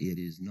that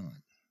it is not.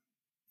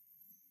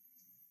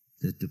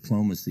 That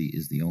diplomacy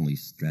is the only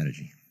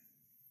strategy.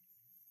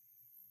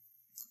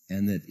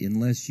 And that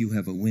unless you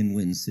have a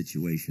win-win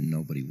situation,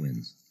 nobody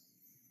wins.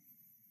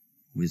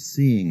 We're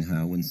seeing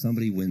how when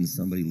somebody wins,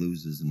 somebody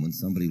loses, and when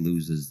somebody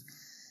loses,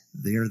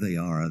 there they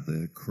are,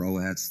 the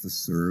Croats, the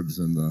Serbs,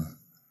 and the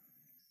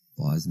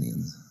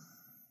Bosnians.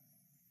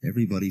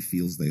 Everybody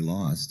feels they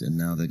lost, and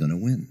now they're going to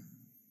win.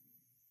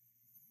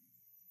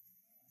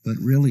 But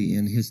really,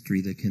 in history,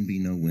 there can be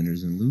no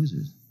winners and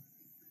losers,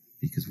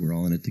 because we're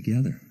all in it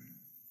together.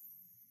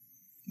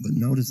 But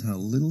notice how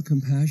little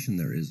compassion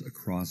there is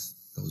across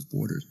those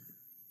borders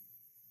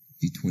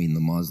between the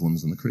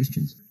Muslims and the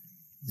Christians,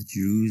 the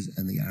Jews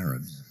and the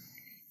Arabs,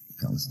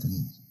 the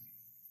Palestinians,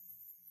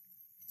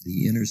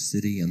 the inner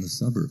city and the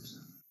suburbs.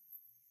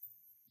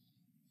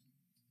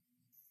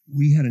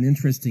 We had an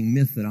interesting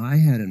myth that I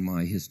had in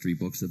my history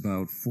books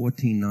about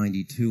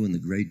 1492 and the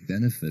great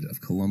benefit of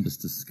Columbus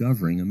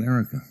discovering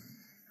America.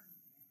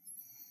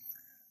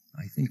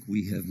 I think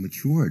we have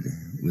matured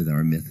with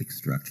our mythic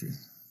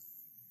structures.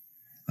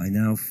 I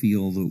now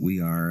feel that we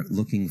are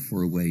looking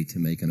for a way to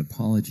make an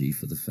apology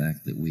for the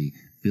fact that we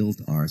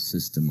built our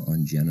system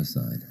on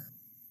genocide.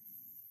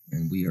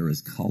 And we are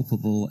as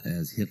culpable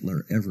as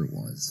Hitler ever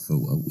was for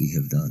what we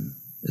have done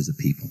as a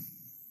people.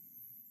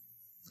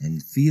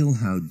 And feel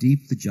how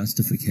deep the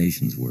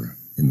justifications were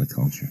in the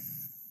culture.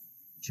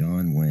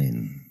 John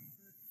Wayne.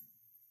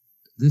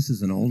 This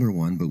is an older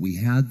one, but we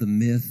had the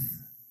myth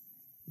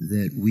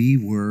that we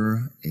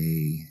were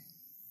a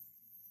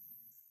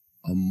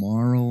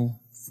moral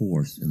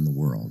force in the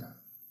world.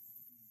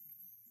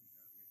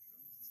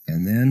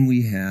 And then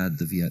we had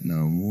the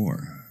Vietnam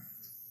War.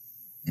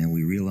 And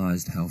we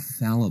realized how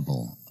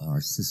fallible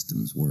our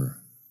systems were.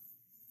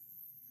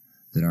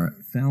 That our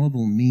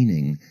fallible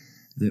meaning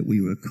that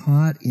we were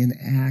caught in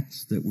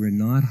acts that were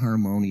not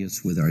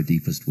harmonious with our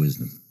deepest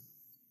wisdom.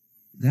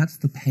 That's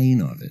the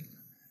pain of it.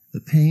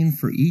 The pain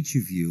for each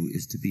of you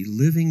is to be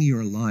living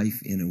your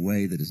life in a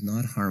way that is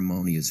not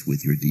harmonious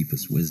with your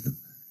deepest wisdom.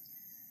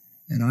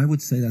 And I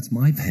would say that's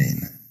my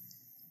pain.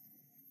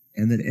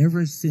 And that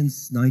ever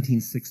since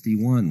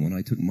 1961, when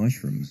I took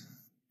mushrooms,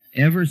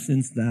 ever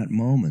since that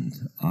moment,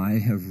 I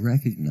have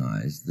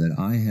recognized that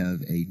I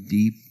have a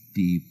deep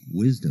deep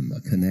wisdom,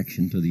 a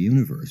connection to the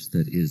universe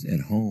that is at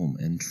home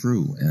and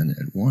true and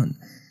at one.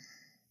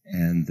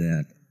 And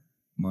that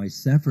my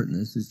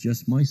separateness is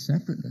just my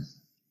separateness.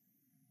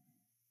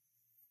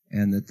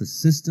 And that the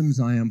systems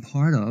I am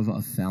part of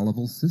are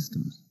fallible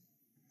systems.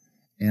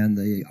 And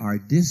they are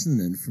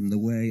dissonant from the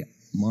way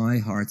my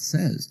heart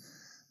says.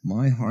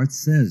 My heart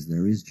says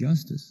there is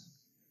justice.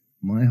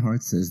 My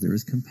heart says there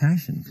is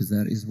compassion, because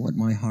that is what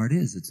my heart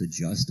is. It's a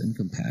just and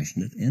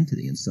compassionate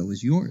entity, and so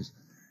is yours.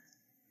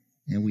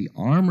 And we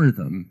armor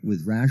them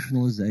with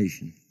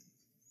rationalization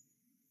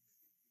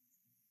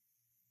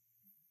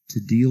to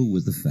deal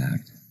with the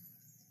fact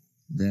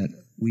that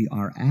we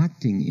are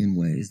acting in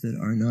ways that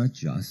are not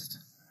just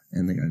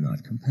and they are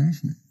not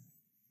compassionate.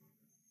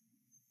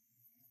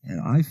 And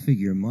I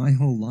figure my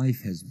whole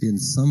life has been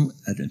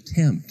an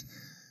attempt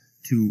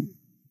to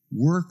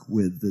work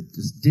with the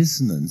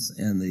dissonance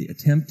and the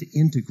attempt to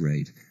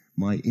integrate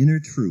my inner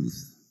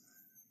truth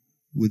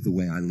with the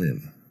way I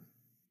live.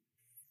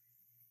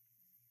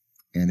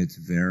 And it's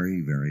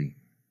very, very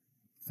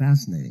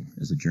fascinating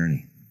as a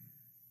journey.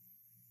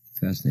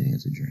 Fascinating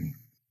as a journey.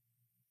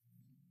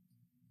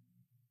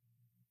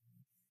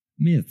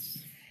 Myths.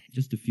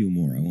 Just a few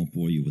more. I won't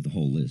bore you with the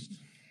whole list.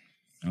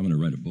 I'm going to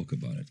write a book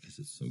about it because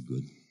it's so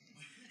good.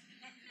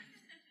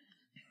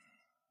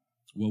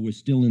 Well, we're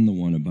still in the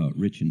one about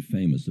rich and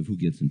famous of who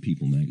gets in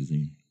People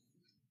magazine.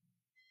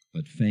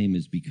 But fame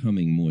is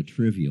becoming more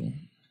trivial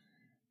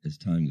as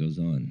time goes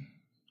on.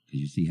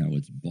 Because you see how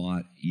it's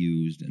bought,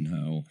 used, and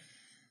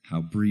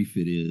how brief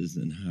it is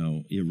and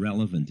how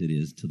irrelevant it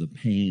is to the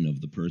pain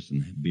of the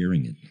person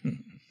bearing it.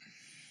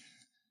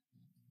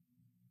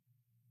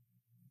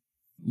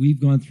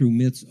 We've gone through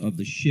myths of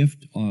the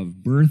shift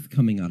of birth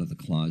coming out of the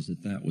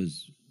closet. That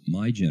was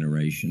my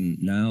generation.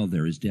 Now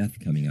there is death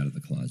coming out of the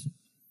closet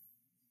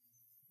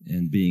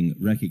and being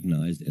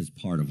recognized as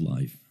part of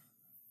life,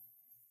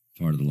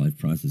 part of the life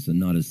process, and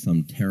not as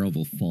some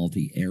terrible,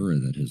 faulty error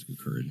that has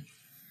occurred.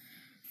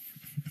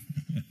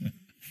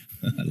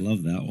 I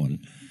love that one.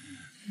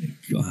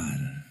 God,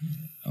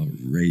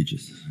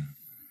 outrageous.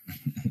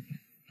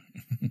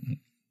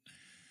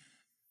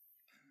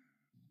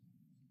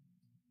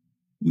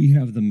 We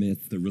have the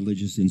myth that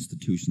religious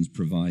institutions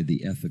provide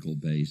the ethical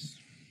base.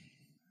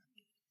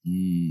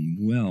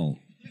 Well,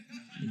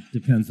 it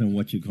depends on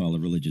what you call the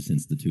religious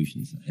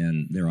institutions.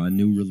 And there are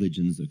new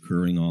religions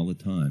occurring all the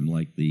time,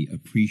 like the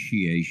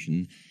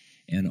appreciation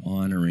and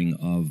honoring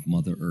of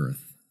Mother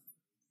Earth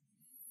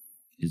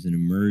is an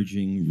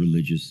emerging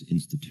religious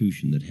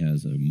institution that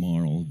has a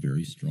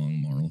very strong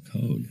moral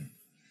code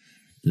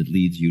that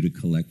leads you to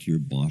collect your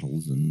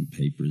bottles and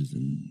papers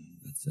and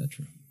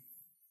etc.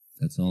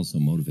 That's also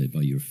motivated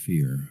by your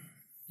fear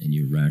and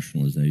your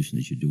rationalization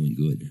that you're doing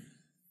good.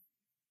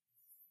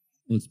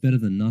 Well, it's better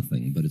than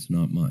nothing, but it's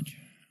not much.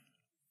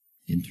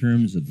 In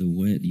terms of the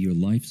way your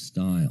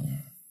lifestyle,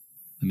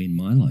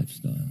 my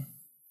lifestyle,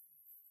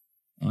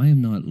 I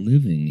am not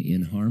living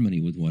in harmony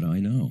with what I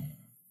know.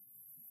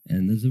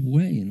 And there's a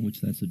way in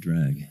which that's a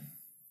drag.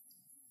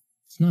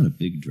 It's not a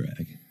big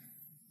drag.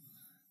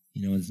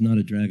 It's not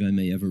a drag I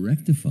may ever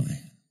rectify.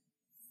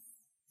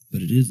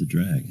 But it is a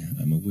drag.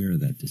 I'm aware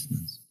of that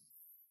dissonance.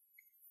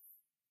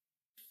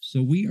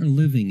 So we are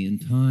living in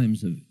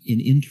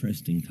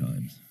interesting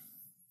times.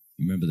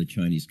 Remember the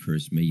Chinese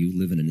curse, may you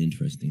live in an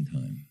interesting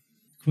time.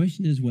 The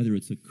question is whether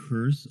it's a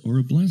curse or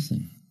a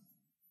blessing.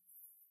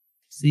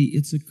 See,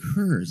 it's a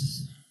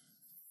curse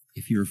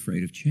if you're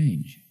afraid of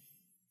change.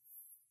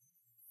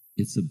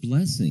 It's a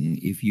blessing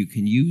if you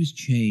can use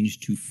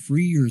change to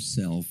free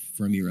yourself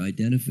from your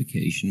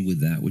identification with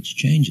that which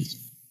changes.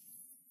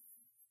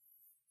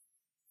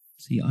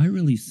 See, I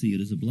really see it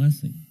as a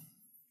blessing.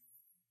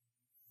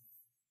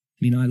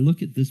 I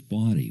look at this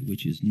body,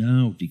 which is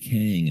now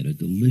decaying at a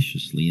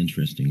deliciously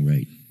interesting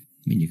rate.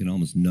 You can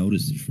almost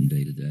notice it from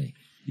day to day.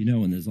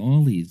 And there's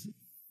all these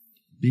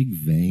big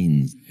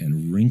veins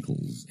and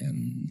wrinkles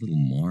and little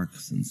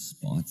marks and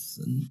spots.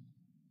 And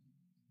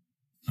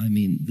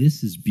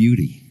this is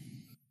beauty.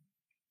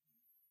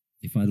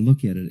 If I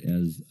look at it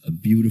as a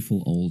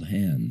beautiful old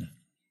hand,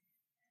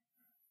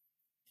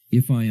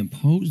 if I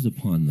impose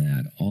upon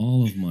that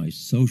all of my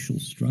social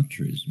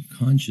structures,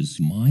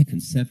 my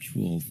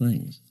conceptual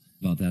things,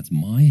 well, that's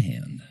my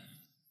hand.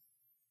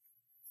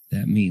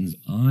 That means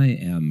I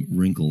am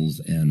wrinkles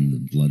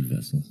and blood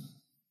vessels.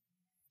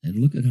 And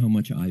look at how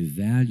much I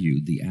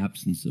valued the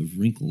absence of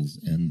wrinkles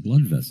and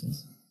blood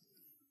vessels.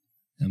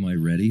 Am I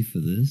ready for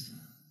this?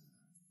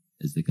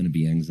 Is there going to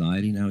be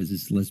anxiety now? Is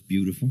this less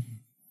beautiful?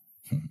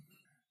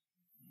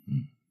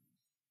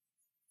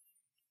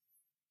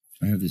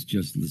 I have this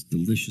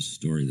delicious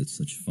story that's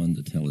such fun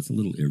to tell. It's a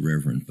little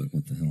irreverent, but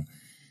what the hell.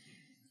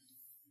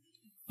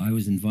 I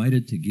was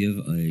invited to give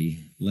a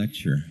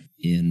lecture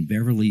in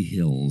Beverly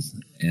Hills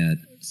at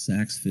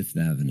Saks Fifth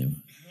Avenue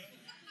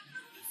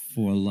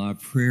for La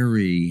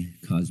Prairie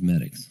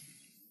Cosmetics.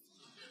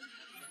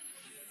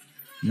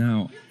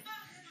 Now,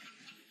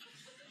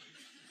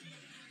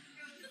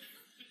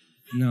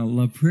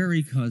 La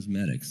Prairie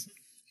Cosmetics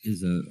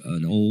is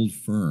an old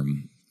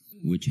firm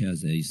which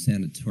has a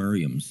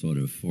sanatorium sort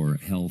of for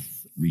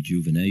health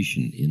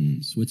rejuvenation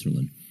in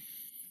Switzerland,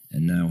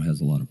 and now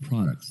has a lot of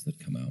products that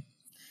come out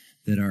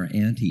that are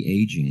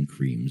anti-aging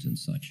creams and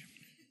such.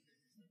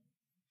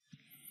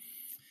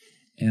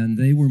 And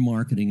they were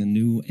marketing a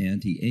new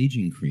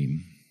anti-aging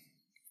cream.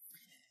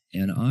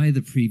 And I,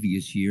 the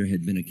previous year,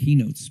 had been a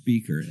keynote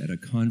speaker at a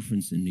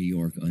conference in New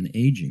York on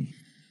aging.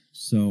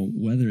 So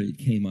whether it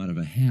came out of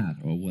a hat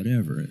or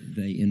whatever,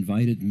 they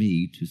invited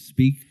me to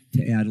speak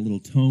to add a little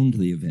tone to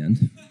the event.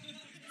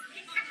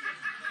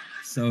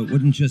 So it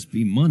wouldn't just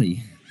be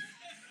money.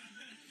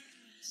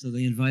 So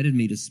they invited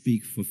me to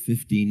speak for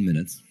 15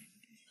 minutes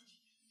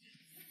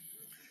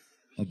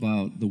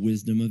about the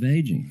wisdom of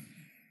aging.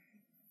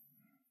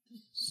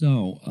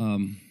 So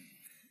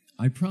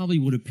I probably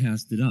would have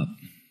passed it up,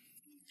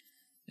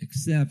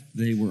 except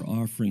they were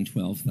offering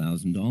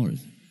 $12,000.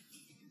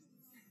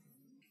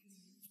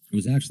 It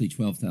was actually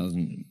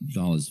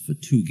 $12,000 for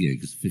 2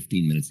 gigs,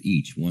 15 minutes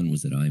each. One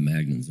was at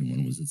iMagnons and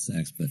one was at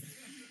Saks, but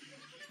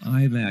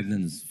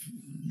iMagnons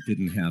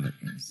didn't have it,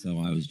 so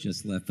I was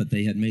just left. But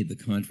they had made the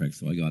contract,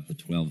 so I got the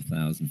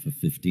 $12,000 for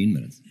 15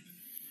 minutes.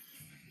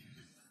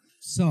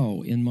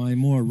 So, in my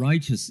more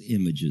righteous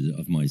images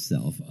of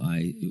myself,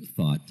 I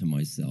thought to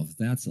myself,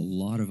 that's a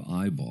lot of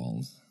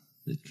eyeballs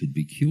that could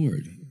be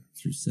cured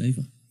through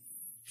Seva,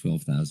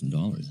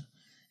 $12,000.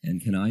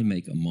 And can I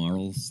make a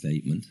moral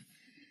statement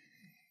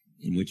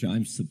in which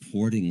I'm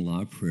supporting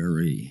La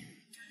Prairie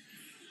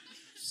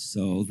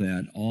so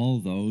that all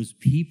those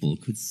people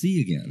could see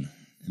again?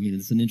 I mean,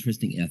 it's an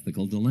interesting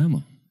ethical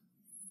dilemma.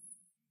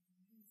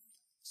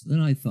 So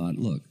then I thought,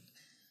 look,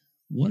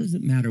 what does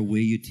it matter where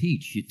you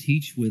teach? You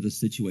teach where the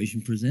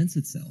situation presents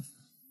itself.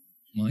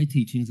 My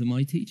teachings are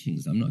my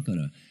teachings. I'm not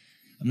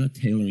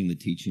tailoring the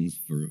teachings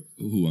for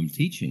who I'm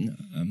teaching.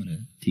 I'm going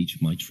to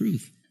teach my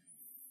truth.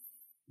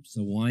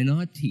 So why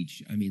not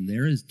teach? I mean,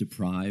 they're as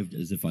deprived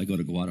as if I go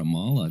to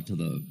Guatemala to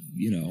the,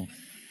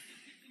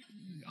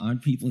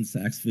 aren't people in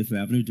Saks Fifth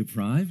Avenue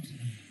deprived?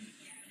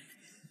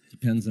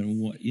 Depends on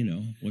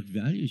what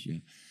values you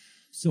have.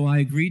 So I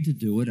agreed to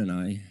do it, and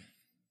I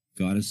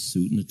got a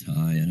suit and a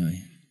tie, and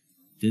I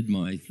did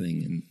my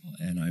thing,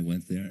 and I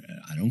went there.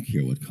 I don't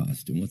care what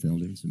costume, what the hell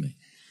difference to me?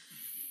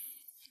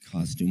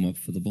 Costume up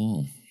for the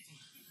ball,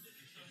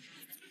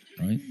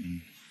 right?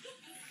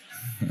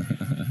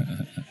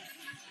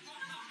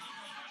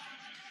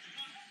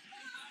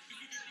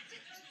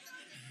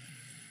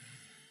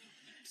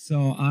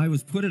 So I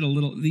was put at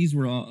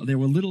there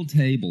were little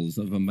tables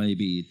of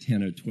maybe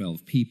 10 or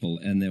 12 people,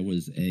 and there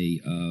was a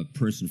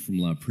person from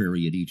La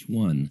Prairie at each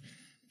one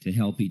to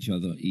help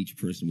each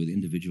person with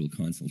individual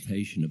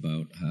consultation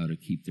about how to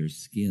keep their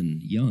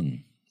skin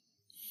young.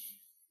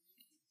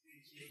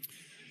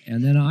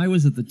 And then I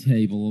was at the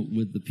table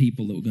with the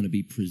people that were going to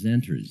be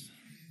presenters.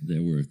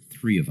 There were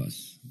 3 of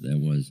us. There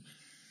was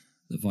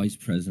the vice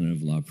president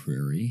of La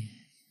Prairie,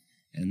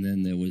 and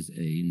then there was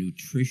a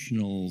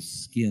nutritional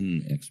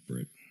skin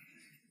expert.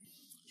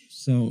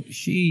 So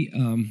she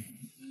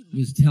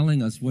was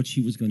telling us what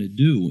she was going to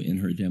do in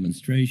her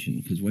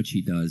demonstration, because what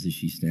she does is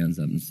she stands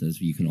up and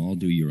says, you can all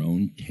do your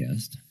own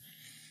test.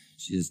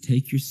 She says,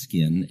 take your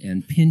skin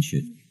and pinch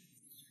it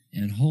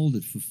and hold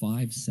it for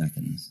 5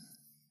 seconds.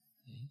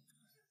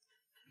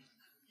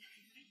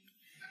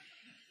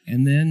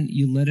 And then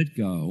you let it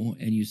go,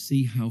 and you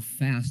see how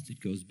fast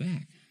it goes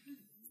back.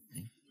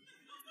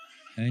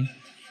 Okay?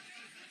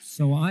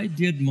 So I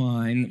did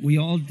mine. We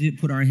all did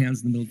put our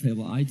hands in the middle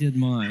table. I did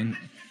mine.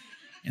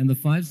 And the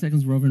 5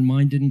 seconds were over, and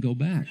mine didn't go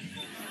back.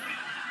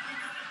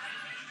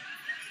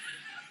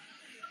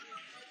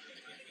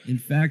 In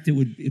fact,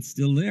 it's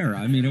still there.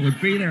 I mean, it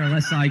would be there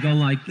unless I go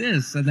like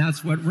this, and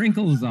that's what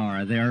wrinkles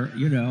are. They're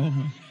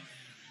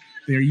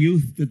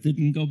youth that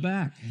didn't go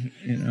back,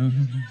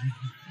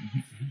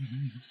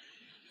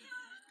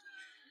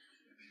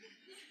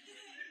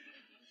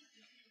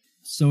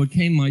 So it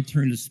came my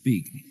turn to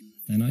speak,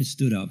 and I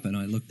stood up, and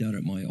I looked out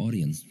at my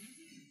audience.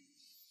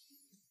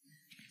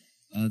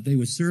 They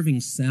were serving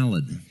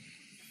salad.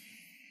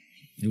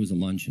 It was a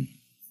luncheon.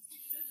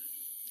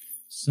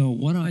 So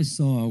what I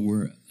saw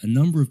were a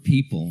number of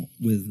people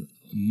with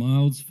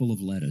mouths full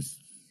of lettuce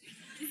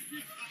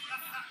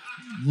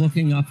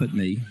looking up at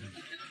me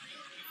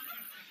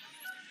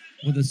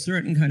with a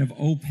certain kind of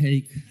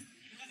opaque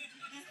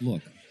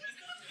look.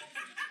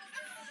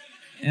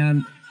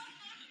 And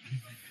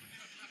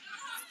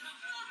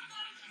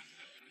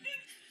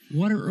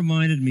what it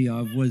reminded me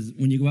of was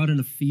when you go out in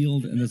a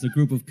field and there's a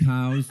group of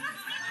cows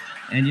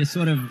and you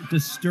sort of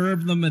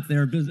disturb them at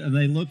their business, and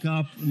they look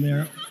up and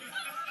they're...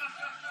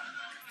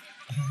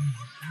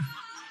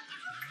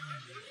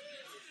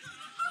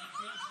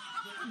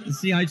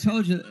 See, I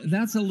told you,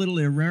 that's a little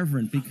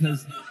irreverent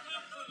because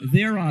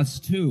they're us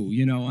too,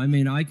 I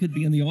mean, I could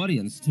be in the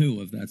audience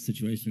too of that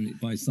situation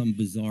by some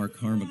bizarre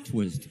karmic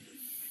twist.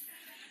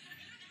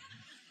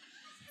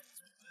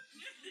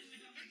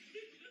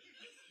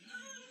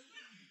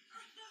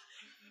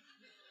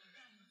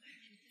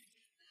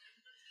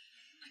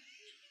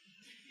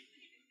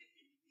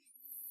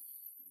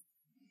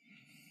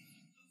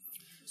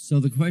 So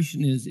the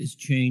question is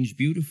change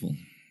beautiful?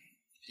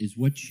 Is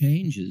what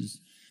changes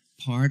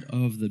part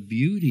of the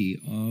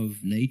beauty of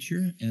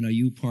nature? And are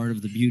you part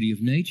of the beauty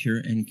of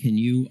nature? And can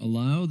you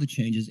allow the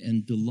changes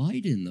and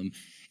delight in them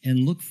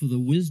and look for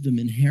the wisdom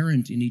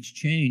inherent in each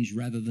change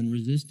rather than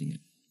resisting it?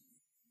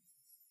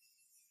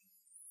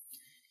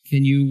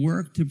 Can you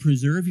work to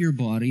preserve your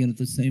body and at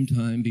the same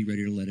time be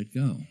ready to let it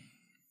go?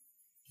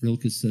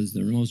 Rilke says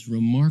the most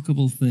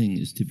remarkable thing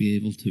is to be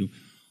able to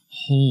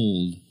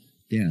hold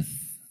death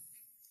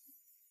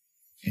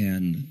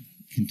and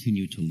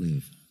continue to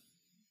live.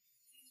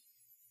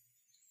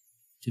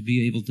 To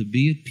be able to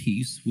be at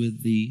peace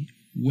with the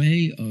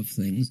way of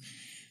things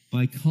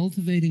by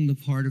cultivating the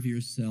part of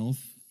yourself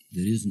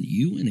that isn't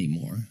you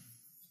anymore,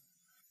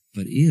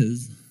 but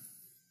is,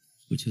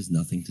 which has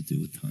nothing to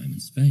do with time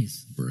and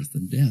space, birth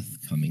and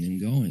death, coming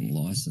and going,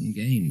 loss and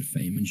gain,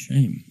 fame and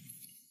shame,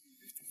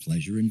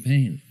 pleasure and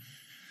pain.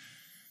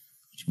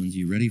 Which ones are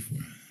you ready for?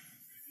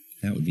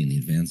 That would be in the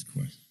advanced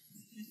course.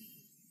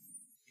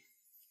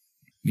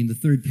 I mean, the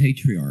third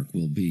patriarch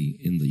will be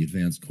in the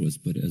advanced course,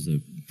 but as a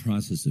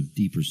process of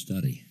deeper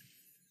study.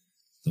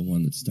 The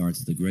one that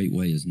starts, the great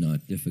way is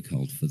not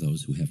difficult for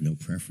those who have no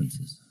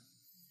preferences.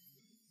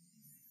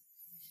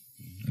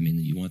 I mean,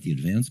 do you want the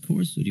advanced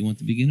course or do you want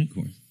the beginner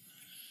course?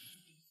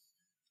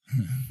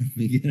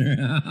 Beginner.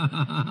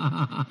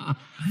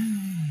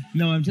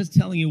 No, I'm just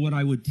telling you what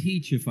I would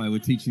teach if I were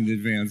teaching the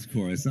advanced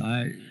course.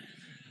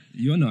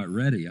 You're not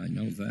ready, I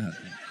know that.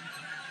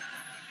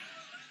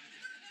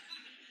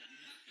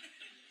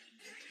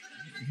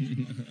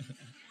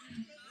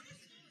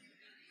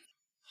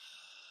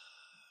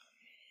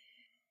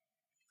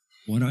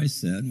 What I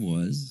said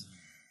was,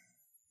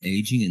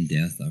 aging and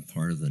death are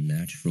part of the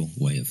natural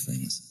way of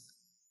things.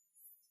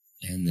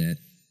 And that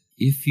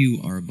if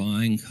you are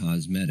buying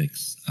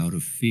cosmetics out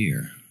of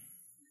fear,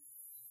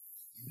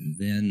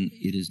 then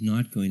it is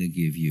not going to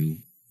give you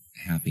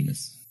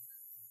happiness.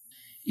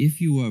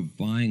 If you are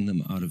buying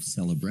them out of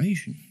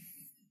celebration,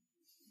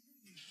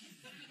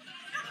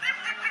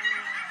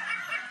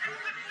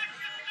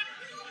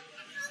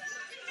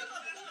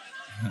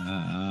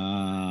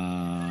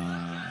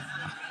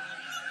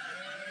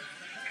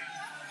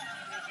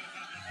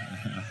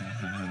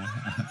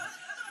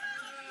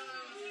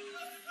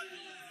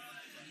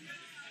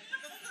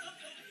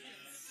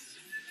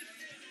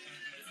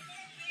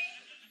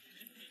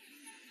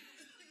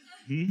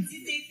 Did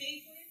they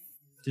pay for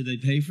it? Did they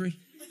pay for it?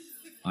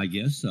 I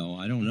guess so.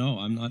 I don't know.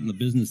 I'm not in the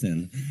business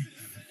end.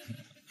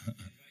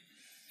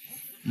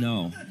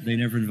 No, they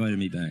never invited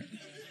me back.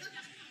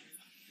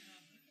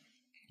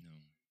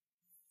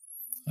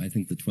 No. I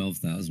think the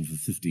 12,000 for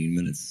 15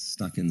 minutes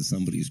stuck in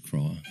somebody's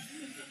craw.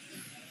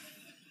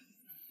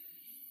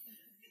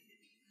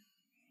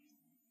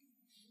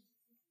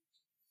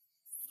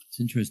 It's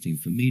interesting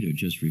for me to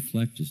just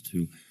reflect as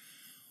to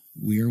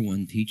where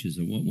one teaches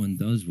or what one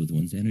does with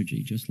one's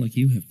energy, just like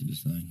you have to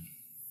decide.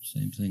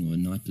 Same thing, or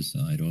not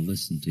decide, or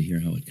listen to hear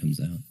how it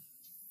comes out.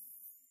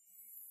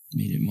 I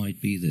mean, it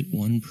might be that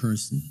one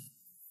person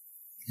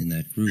in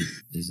that group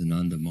is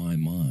Ananda Mai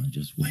Ma,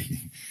 just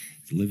waiting,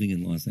 living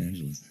in Los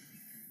Angeles.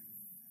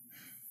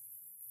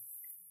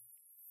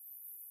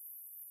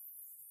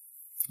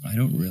 I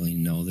don't really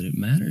know that it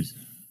matters.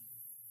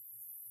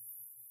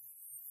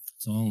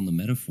 It's all in the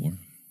metaphor.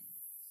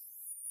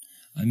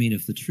 I mean,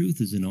 if the truth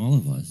is in all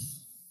of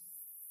us,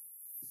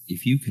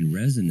 if you can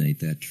resonate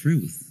that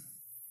truth,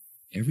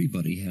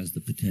 everybody has the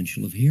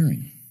potential of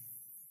hearing.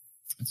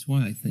 That's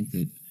why I think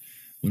that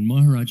when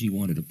Maharaji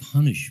wanted to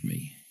punish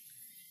me,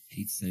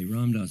 he'd say,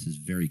 Ram Dass is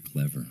very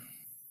clever.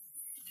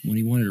 When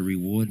he wanted to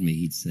reward me,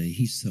 he'd say,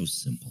 he's so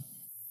simple.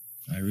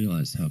 I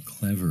realized how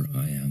clever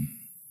I am.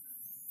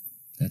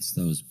 That's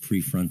those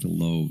prefrontal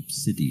lobe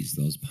siddhis,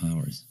 those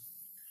powers.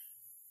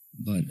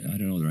 But I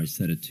don't know whether I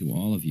said it to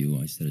all of you,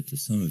 I said it to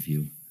some of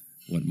you,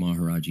 what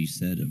Maharaji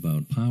said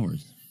about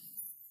powers.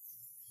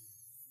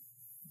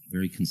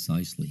 Very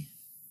concisely.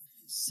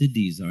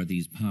 Siddhis are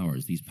these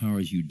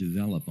powers you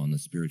develop on the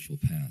spiritual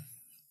path.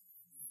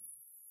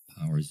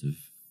 Powers of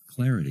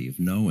clarity, of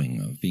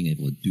knowing, of being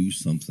able to do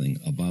something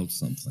about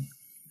something.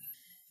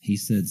 He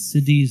said,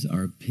 siddhis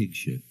are pig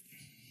shit.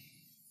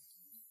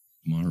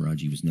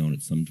 Maharaji was known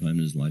at some time in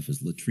his life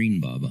as Latrine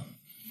Baba.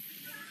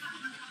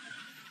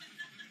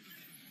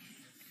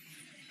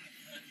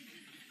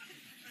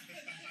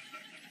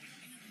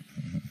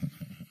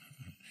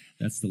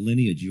 That's the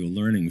lineage you're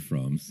learning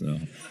from, so.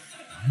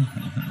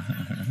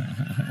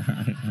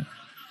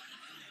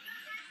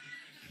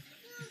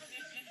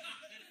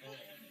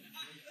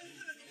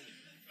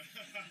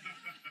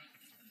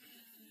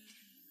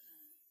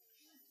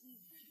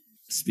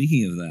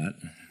 Speaking of that,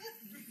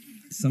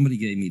 somebody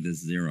gave me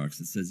this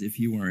Xerox. It says, if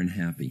you are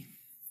unhappy.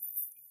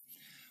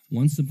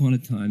 Once upon a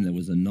time, there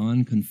was a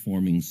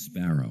non-conforming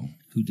sparrow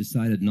who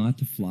decided not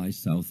to fly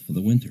south for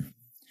the winter.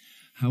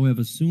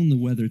 However, soon the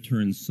weather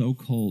turned so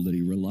cold that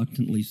he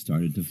reluctantly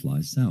started to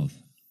fly south.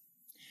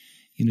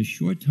 In a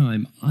short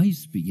time,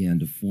 ice began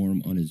to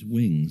form on his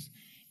wings,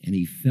 and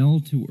he fell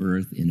to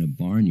earth in a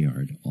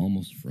barnyard,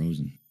 almost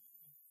frozen.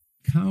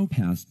 cow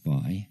passed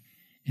by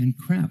and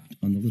crapped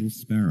on the little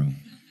sparrow.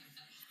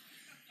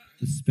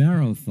 The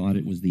sparrow thought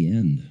it was the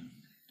end,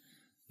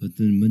 but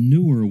the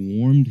manure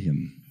warmed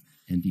him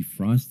and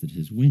defrosted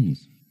his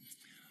wings.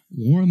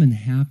 Warm and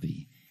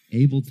happy,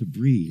 able to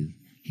breathe,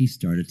 he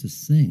started to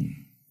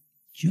sing.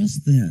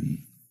 Just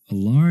then, a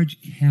large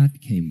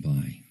cat came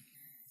by,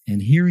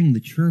 and hearing the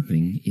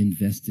chirping,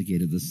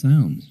 investigated the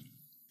sounds.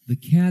 The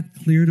cat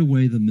cleared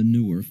away the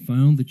manure,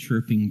 found the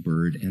chirping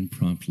bird, and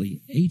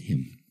promptly ate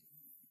him.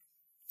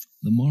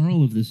 The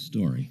moral of this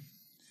story: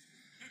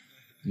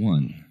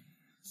 1,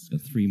 it's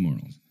got 3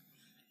 morals.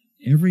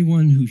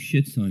 Everyone who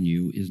shits on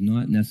you is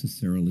not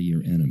necessarily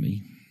your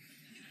enemy.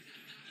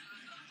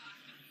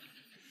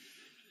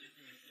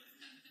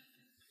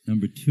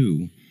 Number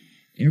 2,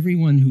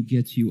 everyone who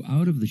gets you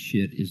out of the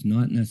shit is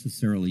not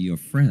necessarily your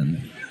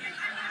friend.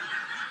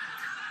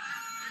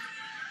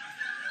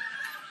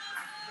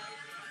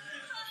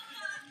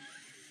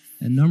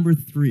 And number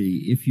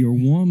 3, if you're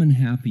warm and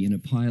happy in a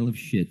pile of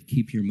shit,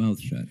 keep your mouth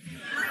shut.